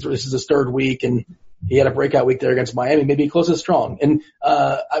 Obviously, this is his 3rd week, and he had a breakout week there against Miami. Maybe he closes strong. And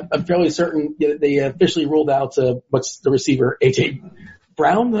I'm fairly certain they officially ruled out what's the receiver, A.J.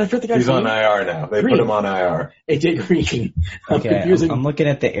 Brown? Did I forget the guy's He's name? on IR now. They put him on IR. A.J. Green. Okay, I'm looking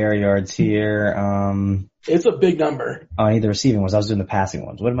at the air yards here. It's a big number. Oh, I need the receiving ones. I was doing the passing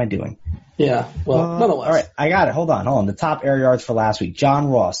ones. What am I doing? Yeah, well, nonetheless. All right, I got it. Hold on. The top air yards for last week. John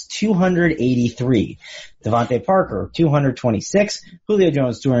Ross, 283. Devontae Parker, 226. Julio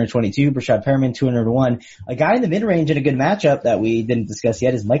Jones, 222. Brashad Perriman, 201. A guy in the mid-range in a good matchup that we didn't discuss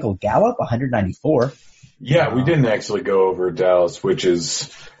yet is Michael Gallup, 194. Yeah, we didn't actually go over Dallas, which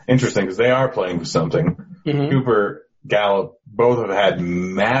is interesting because they are playing for something. Mm-hmm. Cooper, Gallup, both have had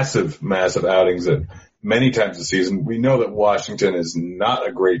massive, massive outings at many times this season. We know that Washington is not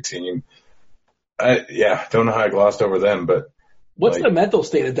a great team. Don't know how I glossed over them, but what's the mental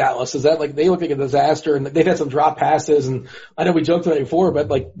state of Dallas? Is that like they look like a disaster and they've had some drop passes, and I know we joked about it before, but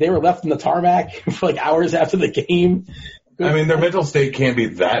like they were left in the tarmac for like hours after the game. I mean, their mental state can't be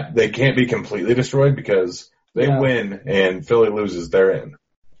that. They can't be completely destroyed because they win and Philly loses, they're in.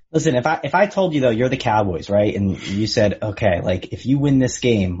 Listen, if I told you though, you're the Cowboys, right? And you said, okay, like if you win this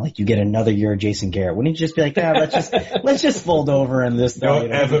game, like you get another year of Jason Garrett, wouldn't you just be like, yeah, let's just fold over and this. No,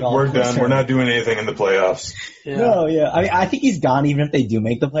 Evan, we're done. We're not doing anything in the playoffs. Yeah. No, yeah. I mean, I think he's gone even if they do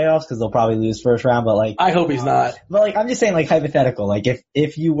make the playoffs because they'll probably lose first round, but like. I hope he's not. But like, I'm just saying like hypothetical, like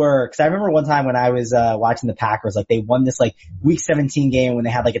if you were, cause I remember one time when I was, watching the Packers, like they won this like week 17 game when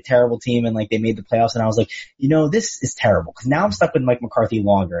they had like a terrible team and like they made the playoffs and I was like, this is terrible cause now I'm stuck with Mike McCarthy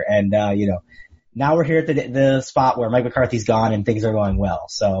longer and, now we're here at the spot where Mike McCarthy's gone and things are going well.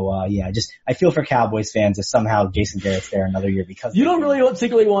 So, I feel for Cowboys fans if somehow Jason Garrett's there another year because you don't really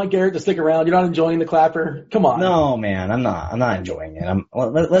particularly want Garrett to stick around. You're not enjoying the clapper. Come on. No, man, I'm not enjoying it.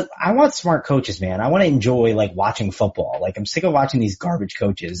 I want smart coaches, man. I want to enjoy like watching football. Like I'm sick of watching these garbage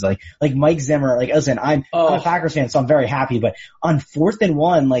coaches like Mike Zimmer. Like listen, I'm a Packers fan, so I'm very happy, but on 4th and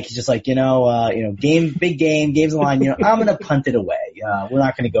 1, like he's just like, big game, game's on the line, I'm going to punt it away. We're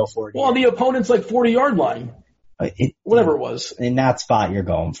not going to go for it. Well, the opponent's like 40-yard line. Whatever it was. In that spot, you're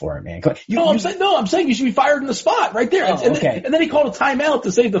going for it, man. I'm saying you should be fired in the spot right there. Okay. And then he called a timeout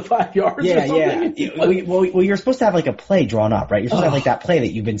to save the 5 yards. Yeah. Well, you're supposed to have like a play drawn up, right? You're supposed to have like that play that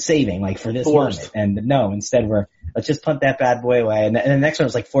you've been saving, like for this moment. And no, instead let's just punt that bad boy away. And the next one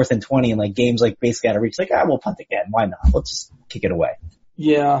was like 4th and 20, and like games like basically out of reach. Like, we'll punt again. Why not? Let's just kick it away.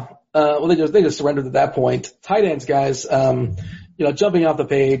 Yeah. Well, they just surrendered at that point. Tight ends, guys. Jumping off the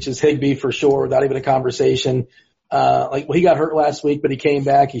page is Higbee for sure, without even a conversation. He got hurt last week, but he came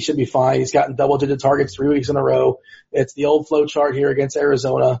back. He should be fine. He's gotten double-digit targets 3 weeks in a row. It's the old flow chart here against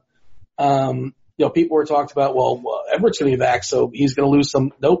Arizona. People were talked about, Everett's going to be back, so he's going to lose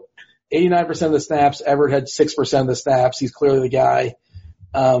some. Nope. 89% of the snaps. Everett had 6% of the snaps. He's clearly the guy.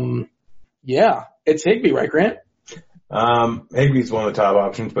 It's Higbee, right, Grant? Higbee's one of the top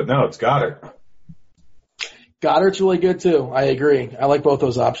options, but no, it's Goddard. Goddard's really good too. I agree. I like both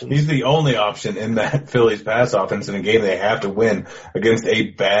those options. He's the only option in that Phillies pass offense in a game they have to win against a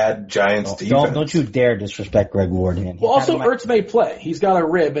bad Giants defense. Don't you dare disrespect Greg Ward. Well, also Ertz may play. He's got a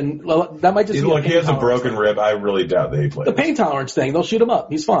rib, and that might just be he has a broken rib. I really doubt that he plays. The pain tolerance thing, they'll shoot him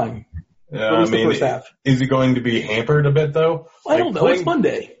up. He's fine. The first half. Is he going to be hampered a bit though? I don't know. It's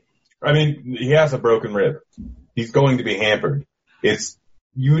Monday. I mean, he has a broken rib. He's going to be hampered.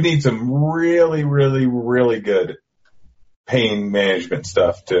 You need some really, really, really good pain management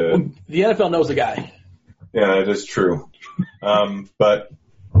stuff to. The NFL knows the guy. Yeah, it is true. But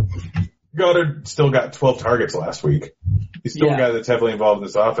Goddard still got 12 targets last week. He's still a guy that's heavily involved in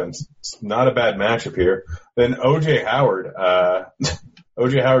this offense. It's not a bad matchup here. Then O.J. Howard,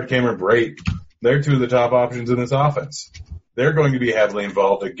 Cameron Brate, they're two of the top options in this offense. They're going to be heavily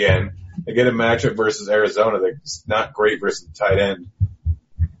involved again. They get a matchup versus Arizona that's not great versus the tight end.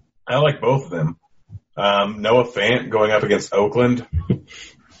 I like both of them. Noah Fant going up against Oakland.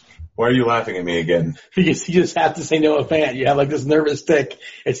 Why are you laughing at me again? Because you just have to say Noah Fant. You have like this nervous tick.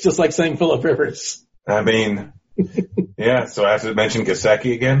 It's just like saying Phillip Rivers. I mean, yeah, so I have to mention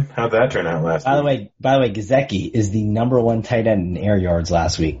Gesicki again? How'd that turn out last week? By the way, Gesicki is the number 1 tight end in air yards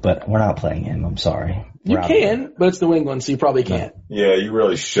last week, but we're not playing him. I'm sorry. You can, but it's New England, so you probably can't. Yeah, you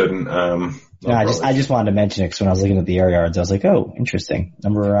really shouldn't. No, I just wanted to mention it because when I was looking at the air yards, I was like, oh, interesting.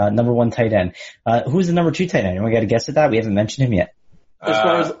 Number 1 tight end. Who's the number 2 tight end? Anyone got a guess at that? We haven't mentioned him yet. As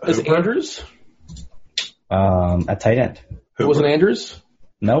far as Andrews? At tight end. Hooper. Was it Andrews?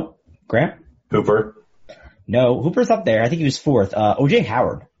 Nope. Grant? Hooper. No, Hooper's up there. I think he was 4th. O.J.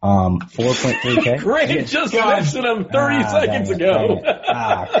 Howard, 4.3K. Grant just mentioned him 30 seconds ago.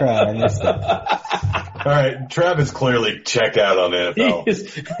 Crap, I missed it. All right, Travis clearly checked out on NFL.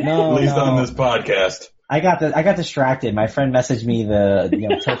 At least on this podcast. I got distracted. My friend messaged me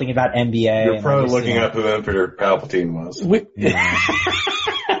something about NBA. You're probably looking up who Emperor Palpatine was.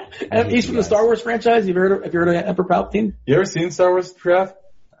 He's from the Star Wars franchise. Have you heard of Emperor Palpatine? You ever seen Star Wars, Trav?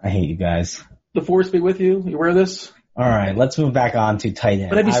 I hate you guys. The Force be with you. You wear this? All right, let's move back on to tight end.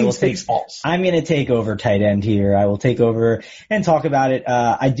 But have you seen Spaceballs? I'm going to take over tight end here. I will take over and talk about it.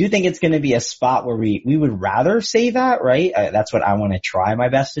 I do think it's going to be a spot where we would rather say that, right? That's what I want to try my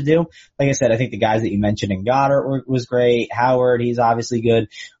best to do. Like I said, I think the guys that you mentioned in Goddard was great. Howard, he's obviously good.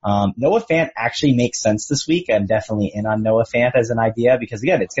 Noah Fant actually makes sense this week. I'm definitely in on Noah Fant as an idea because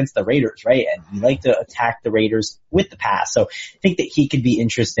again, it's against the Raiders, right? And we like to attack the Raiders with the pass. So I think that he could be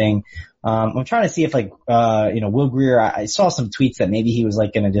interesting. I'm trying to see if Will Grier, I saw some tweets that maybe he was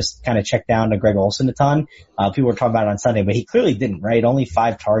like going to just kind of check down to Greg Olsen a ton. People were talking about it on Sunday, but he clearly didn't, right? Only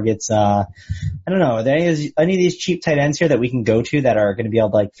 5 targets. I don't know. Are there any of these cheap tight ends here that we can go to that are going to be able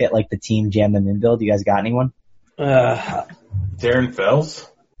to like fit like the team jam them in build? You guys got anyone? Darren Fells?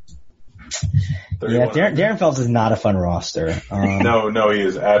 Yeah, Darren Fells is not a fun roster. No, he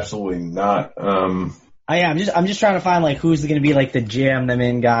is absolutely not. I'm just trying to find like who's going to be like the jam them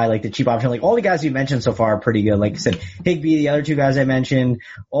in guy, like the cheap option. Like all the guys you mentioned so far are pretty good. Like I said, Higbee, the other two guys I mentioned,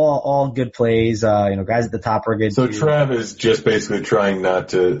 all good plays. Guys at the top are good. So too. Trav is just basically trying not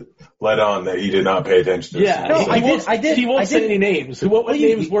to let on that he did not pay attention to. Yeah, No, I did. He won't say any names. What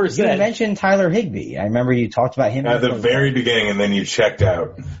names were said? You mentioned Tyler Higbee. I remember you talked about him At the very beginning, and then you checked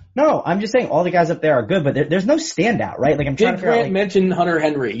out. No, I'm just saying all the guys up there are good, but there's no standout, right? Like I'm trying Did to figure out. Grant mention Hunter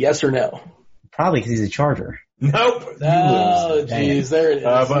Henry? Yes or no? Probably because he's a Charger. Nope. Oh, jeez, there it is.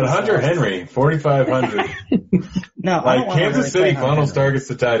 But Hunter Henry, 4,500. No, I don't Like Kansas City funnels Henry. targets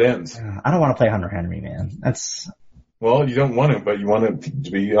to tight ends. I don't want to play Hunter Henry, man. Well, you don't want him, but you want him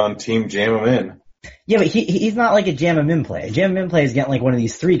to be on team jam him in. Yeah, but he's not like a jam him in play. Jam him in play is getting like one of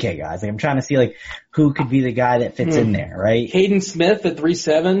these 3K guys. Like I'm trying to see like who could be the guy that fits in there, right? Hayden Smith at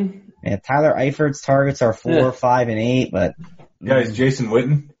 3.7. Yeah, Tyler Eifert's targets are 4, 5, and 8, but Guys, Jason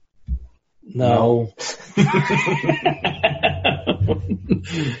Witten. No.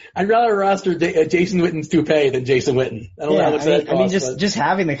 I'd rather roster Jason Witten's toupee than Jason Witten. I don't know how much that costs. just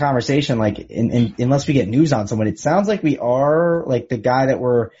having the conversation, like, unless we get news on someone, it sounds like we are, like, the guy that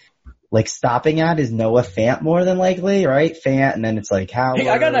we're, like, stopping at is Noah Fant more than likely, right? Fant, and then it's like, how? Hey,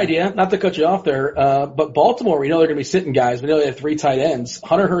 I got an idea, not to cut you off there, but Baltimore, we know they're going to be sitting guys. We know they have 3 tight ends.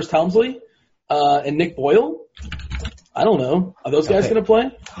 Hunter Hurst-Helmsley, and Nick Boyle. I don't know. Are those guys going to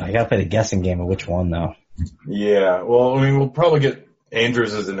play? I got to play the guessing game of which one, though. Yeah, well, I mean, we'll probably get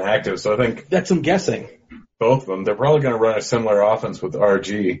Andrews as inactive, so I think That's some guessing. both of them. They're probably going to run a similar offense with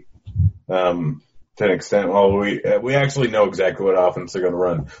RG to an extent. Well, we actually know exactly what offense they're going to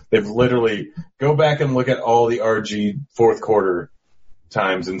run. They've literally go back and look at all the RG fourth quarter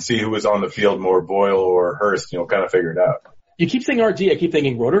times and see who was on the field more, Boyle or Hurst. You'll kind of figure it out. You keep saying RG, I keep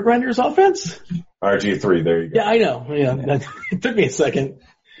thinking Rotor Grinders offense? RG3, there you go. Yeah, I know. Yeah, it took me a second.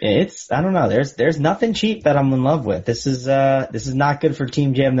 I don't know. There's nothing cheap that I'm in love with. This is not good for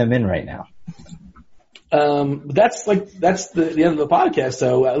Team Jam them in right now. That's the end of the podcast,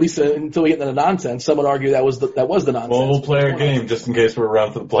 though. At least until we get into the nonsense. Some would argue that was the nonsense. Well, we'll play our game just in case we're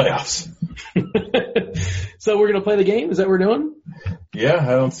around for the playoffs. So we're gonna play the game? Is that what we're doing? Yeah,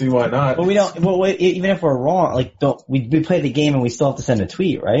 I don't see why not. But we don't. Well, even if we're wrong, like we play the game and we still have to send a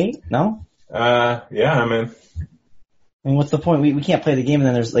tweet, right? No. Yeah, I'm in. I mean, what's the point? We can't play the game and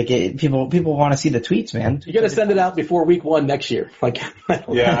then there's like people want to see the tweets, man. You got to send it out before week 1 next year.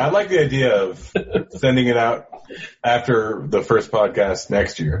 Yeah, I like the idea of sending it out after the first podcast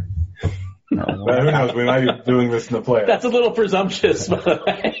next year. But who knows? We might be doing this in the playoffs. That's a little presumptuous, by the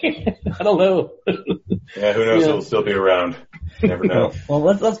way. I don't know. Yeah, who knows? It'll still be around. You never know. Well,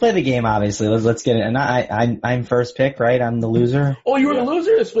 let's play the game. Obviously, let's get it. And I'm first pick, right? I'm the loser. Oh, you were the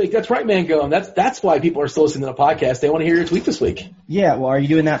loser this week. That's right, Mango. And that's why people are still listening to the podcast. They want to hear your tweet this week. Yeah. Well, are you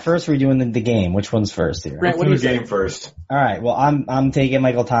doing that first, or are you doing the game? Which one's first here? Grant, Let's do the game first. All right. Well, I'm taking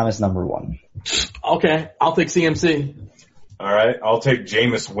Michael Thomas number 1. Okay, I'll take CMC. All right, I'll take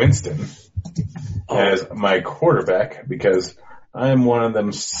Jameis Winston as my quarterback because I'm one of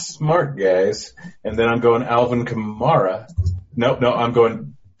them smart guys. And then I'm going Alvin Kamara. No, I'm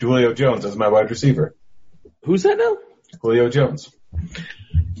going Julio Jones as my wide receiver. Who's that now? Julio Jones.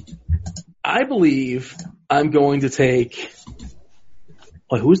 I believe I'm going to take.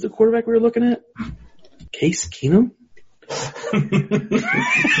 Wait, who's the quarterback we were looking at? Case Keenum.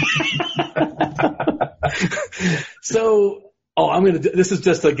 So. Oh, this is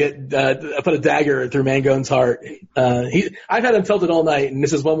just to get, put a dagger through Mangone's heart. I've had him tilted all night, and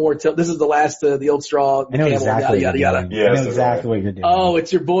this is one more tilt. This is the last, the old straw, the I know camel, exactly yada, yada. Yeah, I know exactly what you're doing. Oh,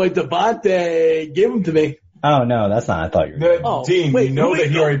 it's your boy Devontae. Give him to me. Oh, no, that's not. I thought you were. Oh, Dean, wait, you know wait, that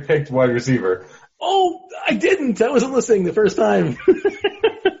he no. already picked wide receiver. Oh, I didn't. I wasn't listening the first time.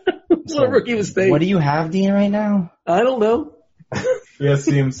 What a rookie mistake. What do you have, Dean, right now? I don't know. Yes,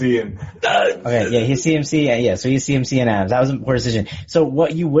 CMC and Okay, yeah, he's CMC, yeah, so he's CMC and Adams. That was a poor decision. So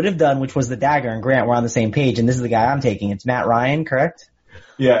what you would have done, which was the dagger, and Grant, we're on the same page, and this is the guy I'm taking. It's Matt Ryan, correct?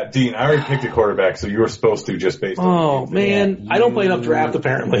 yeah, Dean. I already picked a quarterback, so you were supposed to just based on. Oh, man. I don't play enough draft,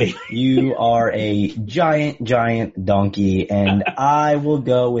 apparently. You are a giant donkey, and I will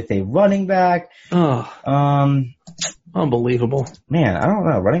go with a running back. Oh, unbelievable. Man, I don't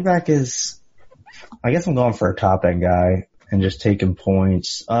know. Running back is, I guess I'm going for a top end guy and just taking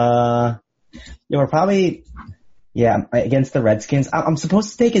points. We're probably, against the Redskins. I'm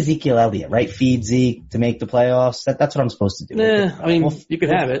supposed to take Ezekiel Elliott, right? Feed Zeke to make the playoffs. That's what I'm supposed to do. I mean, you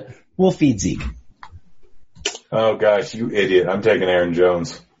could have it. We'll feed Zeke. Oh gosh, you idiot! I'm taking Aaron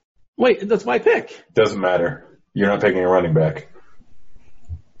Jones. Wait, that's my pick. Doesn't matter. You're not picking a running back.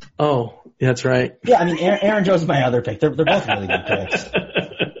 Oh, that's right. Yeah, I mean, Aaron Jones is my other pick. They're both really good picks.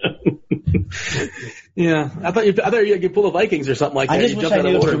 Yeah, I thought you could pull the Vikings or something like that. I just wish I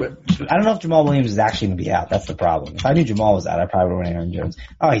knew. I don't know if Jamal Williams is actually going to be out. That's the problem. If I knew Jamal was out, I probably would have went Aaron Jones.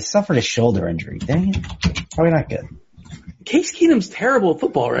 Oh, he suffered a shoulder injury. Dang it. Probably not good. Case Keenum's terrible at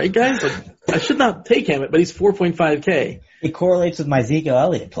football, right, guys? Like, I should not take him, but he's 4.5K. It correlates with my Ezekiel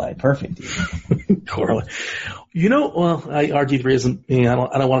Elliott play. Perfect. Correlate. RG3 isn't. I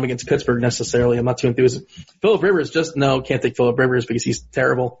don't want him against Pittsburgh necessarily. I'm not too enthused. Phillip Rivers, can't take Phillip Rivers because he's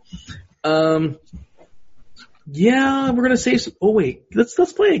terrible. Yeah, we're gonna say. Oh wait,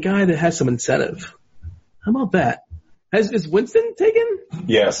 let's play a guy that has some incentive. How about that? Is Winston taken?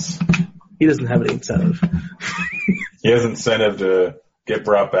 Yes. He doesn't have any incentive. He has incentive to get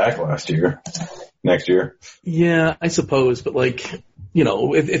brought back next year. Yeah, I suppose, but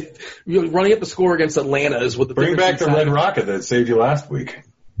if you're running up the score against Atlanta is what the bring back the Red Rocket that saved you last week.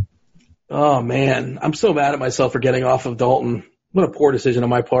 Oh man, I'm so mad at myself for getting off of Dalton. What a poor decision on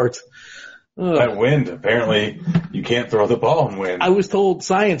my part. That wind, apparently you can't throw the ball in wind. I was told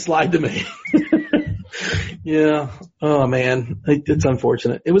science lied to me. Yeah. Oh man, it's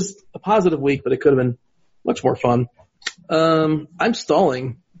unfortunate. It was a positive week, but it could have been much more fun. I'm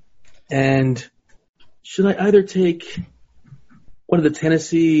stalling, and should I either take one of the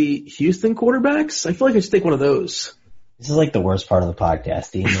Tennessee Houston quarterbacks? I feel like I should take one of those. This is like the worst part of the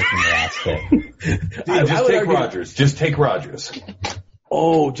podcast, Dean, making the last pick. Dean, just take Rodgers. Just take Rodgers.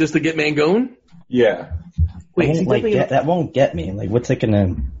 Oh, just to get Mangone? Yeah. Wait, that won't get me. Like, what's it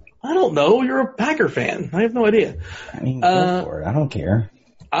gonna? I don't know. You're a Packer fan. I have no idea. I mean, go for it. I don't care.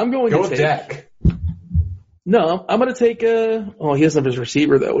 I'm going to take Dak. No, I'm going to take he doesn't have his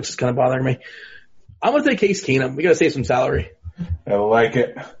receiver though, which is kind of bothering me. I'm going to take Case Keenum. We got to save some salary. I like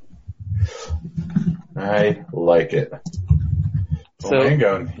it. So,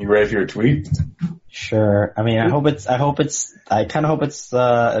 Mangone, you ready for your tweet? Sure. I mean, I kind of hope it's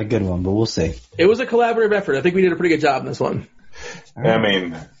a good one, but we'll see. It was a collaborative effort. I think we did a pretty good job in this one. I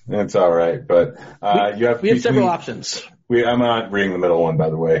mean, it's all right, but we have several options. I'm not reading the middle one,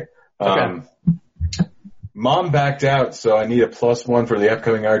 by the way. Okay. Mom backed out, so I need a +1 for the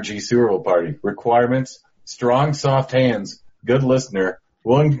upcoming RG Super Bowl party. Requirements: strong, soft hands, good listener,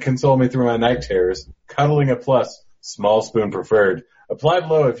 willing to console me through my night terrors, cuddling a plus, small spoon preferred. Apply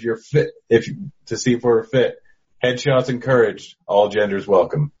below if you're fit, to see if we're fit. Headshots encouraged. All genders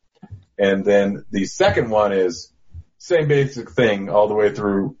welcome. And then the second one is same basic thing all the way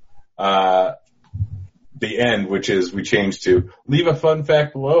through the end, which is we changed to leave a fun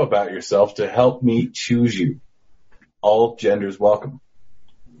fact below about yourself to help me choose you. All genders welcome.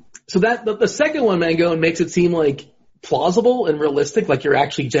 So that the second one, Mangone, makes it seem like plausible and realistic, like you're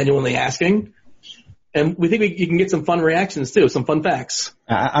actually genuinely asking. And we think you can get some fun reactions too, some fun facts.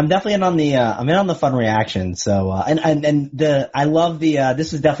 I'm definitely in on the fun reaction. So, I love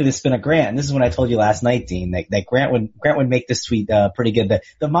this is definitely the spin of Grant. And this is when I told you last night, Dean, that Grant would make this tweet, pretty good.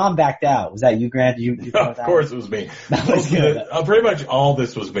 The mom backed out. Was that you, Grant? Did you of course it was me. That was good. Pretty much all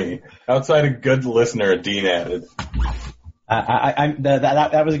this was me. Outside a good listener, Dean added.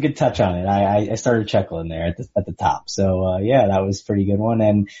 That was a good touch on it. I started chuckling there at the top. So, that was a pretty good one.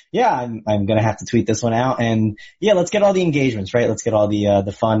 And yeah, I'm going to have to tweet this one out. And yeah, let's get all the engagements, right? Let's get all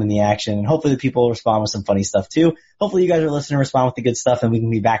the fun and the action. And hopefully the people respond with some funny stuff too. Hopefully you guys are listening, respond with the good stuff, and we can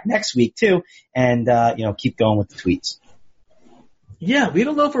be back next week too. And, keep going with the tweets. Yeah, we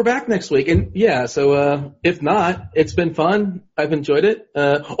don't know if we're back next week. And yeah, so, if not, it's been fun. I've enjoyed it.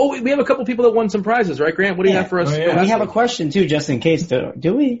 We have a couple people that won some prizes, right, Grant? What do you have for us? We have a question too, just in case.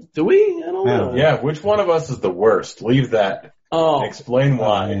 Do we? Do we? I don't know. Yeah, which one of us is the worst? Leave that. Oh. Explain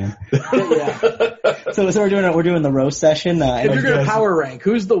why. Yeah. So we're doing the roast session. If you're going to power rank,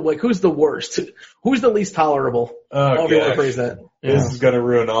 who's the worst? Who's the least tolerable? Oh, gosh. Phrase that. Yeah. This is going to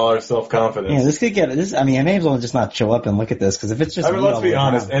ruin all our self-confidence. Yeah, this could get this. I mean, I may as well just not show up and look at this because if it's just. let's be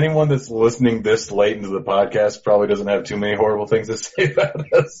honest. Anyone that's listening this late into the podcast probably doesn't have too many horrible things to say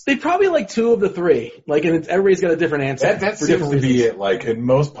about us. They probably like two of the three. And everybody's got a different answer. That seems to be it. Like in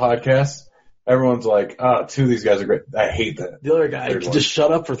most podcasts, everyone's like, two of these guys are great. I hate that. The other guy can just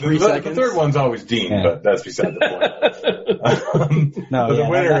shut up for 3 seconds. The third one's always Dean, but that's beside the point.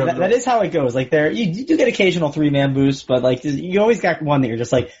 That is how it goes. Like you do get occasional 3-man boosts, but like you always got one that you're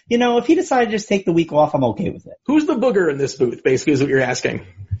just like, if he decided to just take the week off, I'm okay with it. Who's the booger in this booth, basically, is what you're asking.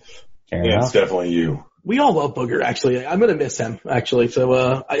 It's definitely you. We all love Booger, actually. I'm going to miss him, actually.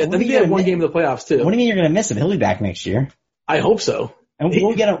 So I think he had one game in the playoffs, too. What do you mean you're going to miss him? He'll be back next year. I hope so. And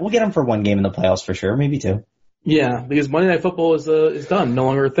we'll get him for one game in the playoffs for sure, maybe two. Yeah, because Monday Night Football is done, no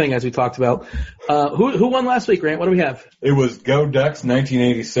longer a thing, as we talked about. Who won last week, Grant? What do we have? It was Go Ducks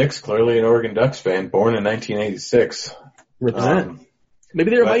 1986, clearly an Oregon Ducks fan, born in 1986. Represent.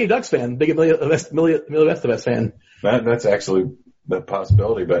 Maybe they're a Mighty Ducks fan, big Emilio Estevez fan. That's actually the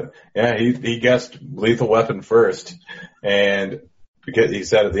possibility, but yeah, he guessed Lethal Weapon first, and because he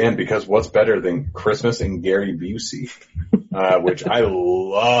said at the end, because what's better than Christmas and Gary Busey, which I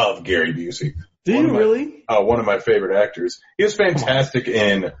love Gary Busey. Do you really? One of my favorite actors. He was fantastic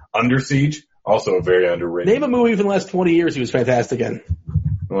in Under Siege, also a very underrated. Name a movie from the last 20 years he was fantastic in.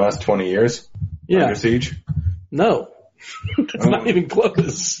 The last 20 years? Yeah. Under Siege? No. It's not even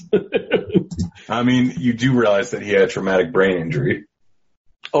close. I mean, you do realize that he had a traumatic brain injury.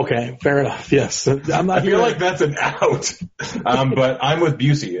 Okay, fair enough. Yes. I feel like that's an out. But I'm with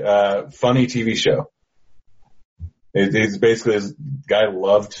Busey, funny TV show. He's basically this guy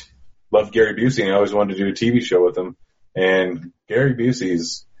loved Gary Busey, and I always wanted to do a TV show with him. And Gary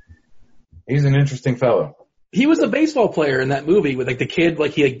Busey's, he's an interesting fellow. He was a baseball player in that movie with like the kid,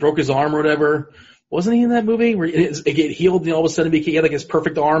 like he like broke his arm or whatever. Wasn't he in that movie where it get healed and all of a sudden he had like his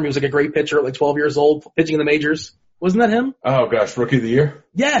perfect arm? He was like a great pitcher at like 12 years old, pitching in the majors. Wasn't that him? Oh gosh, Rookie of the Year?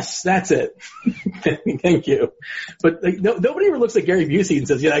 Yes, that's it. Thank you. But like, nobody ever looks at Gary Busey and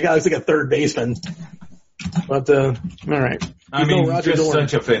says, yeah, that guy looks like a third baseman. But, all right. I mean, just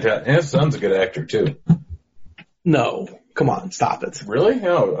such a fantastic, and his son's a good actor too. No. Come on, stop it. Really?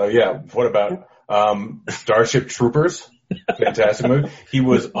 Oh, yeah. What about, Starship Troopers? Fantastic movie. He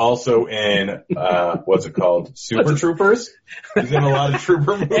was also in, what's it called? Super Troopers? He's in a lot of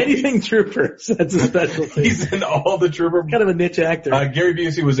Trooper movies. Anything Troopers. That's a specialty. He's in all the Trooper movies. Kind of a niche actor. Gary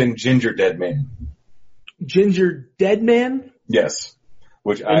Busey was in Ginger Dead Man. Ginger Dead Man? Yes.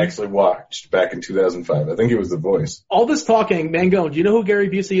 Which I actually watched back in 2005. I think he was the voice. All this talking, Mangone, do you know who Gary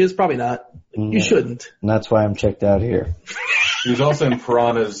Busey is? Probably not. You shouldn't. And that's why I'm checked out here. He was also in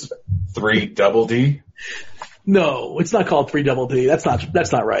Piranha's 3 Double D. No, it's not called 3 Double D. That's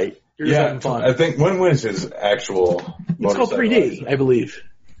not right. You're just having fun. I think, when was his actual It's called 3D, accident? I believe.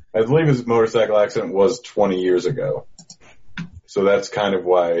 I believe his motorcycle accident was 20 years ago. So that's kind of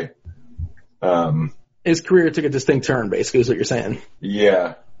why, his career took a distinct turn, basically, is what you're saying.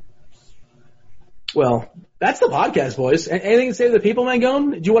 Yeah. Well, that's the podcast, boys. Anything to say to the people,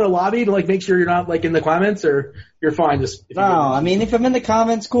 Mangone? Do you want to lobby to like make sure you're not like in the comments, or you're fine? I mean, if I'm in the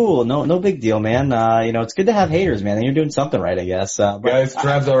comments, cool. No big deal, man. It's good to have haters, man. And you're doing something right, I guess. Guys,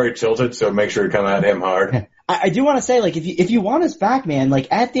 Trav's already tilted, so make sure to come at him hard. I do want to say, like, if you want us back, man, like,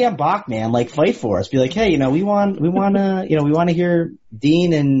 at Dan Bach, man, like, fight for us. Be like, hey, we want to hear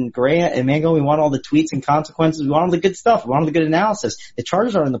Dean and Grant and Mango. We want all the tweets and consequences. We want all the good stuff. We want all the good analysis. The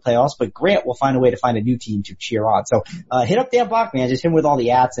Chargers are in the playoffs, but Grant will find a way to find a new team to cheer on. So, hit up Dan Bach, man. Just hit him with all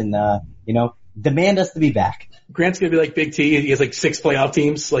the ats and, demand us to be back. Grant's gonna be like Big T. He has like 6 playoff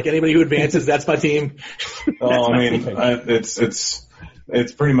teams. Like, anybody who advances, that's my team.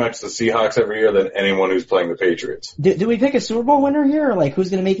 It's pretty much the Seahawks every year than anyone who's playing the Patriots. Do we pick a Super Bowl winner here? Or like, who's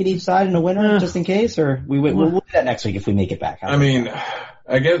going to make it each side and a winner just in case? Or we'll do that next week if we make it back.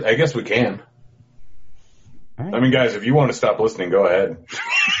 I guess we can. Right. I mean, guys, if you want to stop listening, go ahead.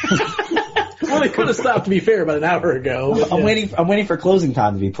 Well, they could have stopped, to be fair, about an hour ago. I'm waiting for closing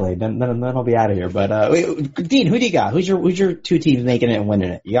time to be played. Then I'll be out of here. But Dean, who do you got? Who's your 2 teams making it and winning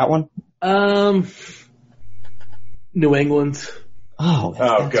it? You got one? New England. Oh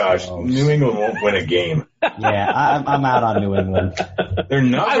gosh, gross. New England won't win a game. Yeah, I'm out on New England. They're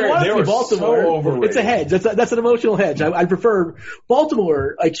not. They were Baltimore. So overrated. It's a hedge. That's an emotional hedge. I prefer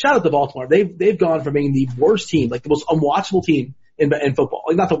Baltimore. Like, shout out to Baltimore. They've gone from being the worst team, like the most unwatchable team in football.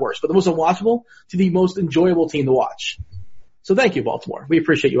 Like, not the worst, but the most unwatchable, to the most enjoyable team to watch. So thank you, Baltimore. We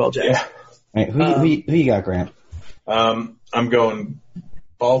appreciate you all, Jack. Yeah. Right, who you got, Grant? I'm going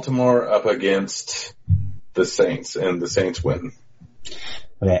Baltimore up against the Saints, and the Saints win.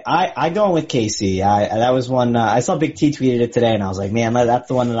 Okay, I going with KC. That was one, I saw Big T tweeted it today and I was like, man, that's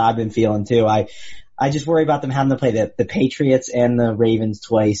the one that I've been feeling too. I just worry about them having to play the Patriots and the Ravens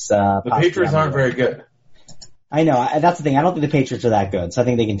twice. The Patriots aren't very good. I know. That's the thing. I don't think the Patriots are that good, so I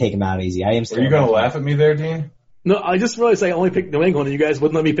think they can take them out easy. Are you going to laugh at me there, Dean? No, I just realized I only picked New England and you guys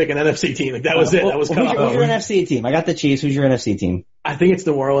wouldn't let me pick an NFC team. Like, that was it. That was who's your NFC team? I got the Chiefs. Who's your NFC team? I think it's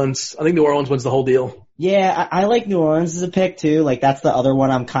New Orleans. I think New Orleans wins the whole deal. Yeah, I like New Orleans as a pick too. Like, that's the other one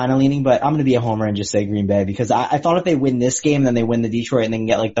I'm kind of leaning, but I'm going to be a homer and just say Green Bay because I thought if they win this game, then they win the Detroit and then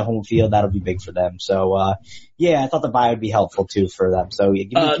get like the home field, that'll be big for them. So, I thought the bye would be helpful too for them. So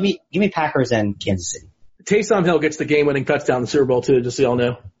give me Packers and Kansas City. Taysom Hill gets the game-winning touchdown in the Super Bowl too, just so y'all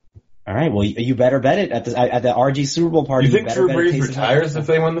know. All right, well, you better bet it at the RG Super Bowl party. You think Drew Brees retires if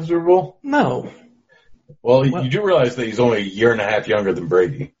they win the Super Bowl? No. Well, you do realize that he's only a year and a half younger than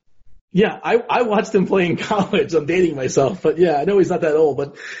Brady. Yeah, I watched him play in college. I'm dating myself, but yeah, I know he's not that old,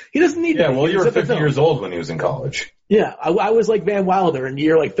 but he doesn't need to. Yeah, well, you were 50 years old when he was in college. Yeah, I was like Van Wilder in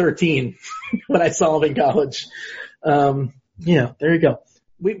year like 13 when I saw him in college. Yeah, there you go.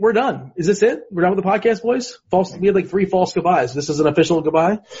 We're done. Is this it? We're done with the podcast, boys? We had like 3 false goodbyes. This is an official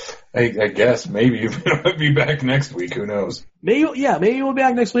goodbye? I guess maybe. We'll be back next week. Who knows? Maybe we'll be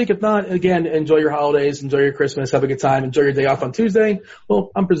back next week. If not, again, enjoy your holidays, enjoy your Christmas, have a good time, enjoy your day off on Tuesday. Well,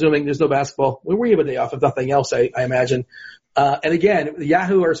 I'm presuming there's no basketball. We have a day off, if nothing else, I imagine. And again,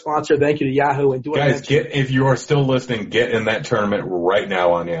 Yahoo, our sponsor, thank you to Yahoo. And guys, if you are still listening, get in that tournament right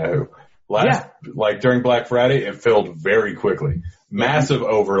now on Yahoo. Like during Black Friday, it filled very quickly. Massive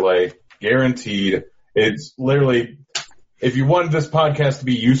overlay, guaranteed. It's literally, if you want this podcast to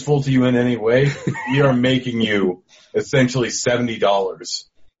be useful to you in any way, we are making you essentially $70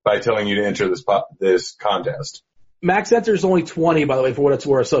 by telling you to enter this contest. Max enter is only 20, by the way, for what it's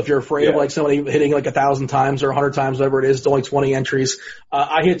worth. So if you're afraid of like somebody hitting like 1,000 times or 100 times, whatever it is, it's only 20 entries.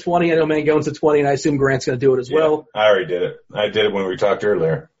 I hit 20. I know Mangone's at 20, and I assume Grant's going to do it as well. I already did it. I did it when we talked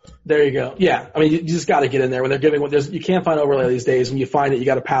earlier. There you go. Yeah. I mean, you just got to get in there when they're giving you can't find overlay these days. When you find it, you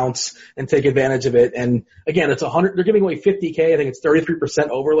got to pounce and take advantage of it. And again, it's 100, they're giving away 50K. I think it's 33%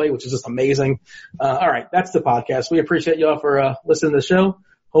 overlay, which is just amazing. All right. That's the podcast. We appreciate y'all for, listening to the show.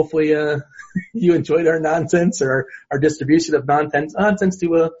 Hopefully, you enjoyed our nonsense or our distribution of nonsense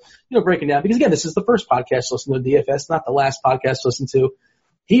to, breaking down. Because again, this is the first podcast to listen to DFS, not the last podcast to listen to.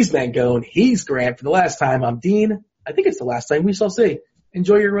 He's Mangone. He's Grant. For the last time, I'm Dean. I think it's the last time. We shall see.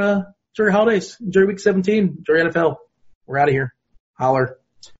 Enjoy your holidays. Enjoy week 17. Enjoy your NFL. We're out of here. Holler.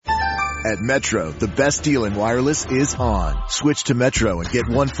 At Metro, the best deal in wireless is on. Switch to Metro and get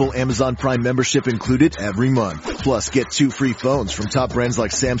 1 full Amazon Prime membership included every month. Plus, get 2 free phones from top brands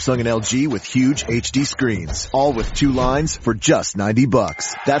like Samsung and LG with huge HD screens. All with 2 lines for just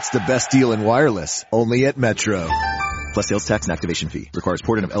 $90. That's the best deal in wireless. Only at Metro. Plus sales tax and activation fee. Requires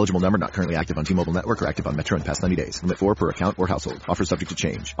port in of eligible number not currently active on T-Mobile network or active on Metro in the past 90 days. Limit 4 per account or household. Offer subject to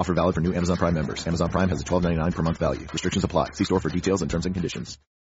change. Offer valid for new Amazon Prime members. Amazon Prime has a $12.99 per month value. Restrictions apply. See store for details and terms and conditions.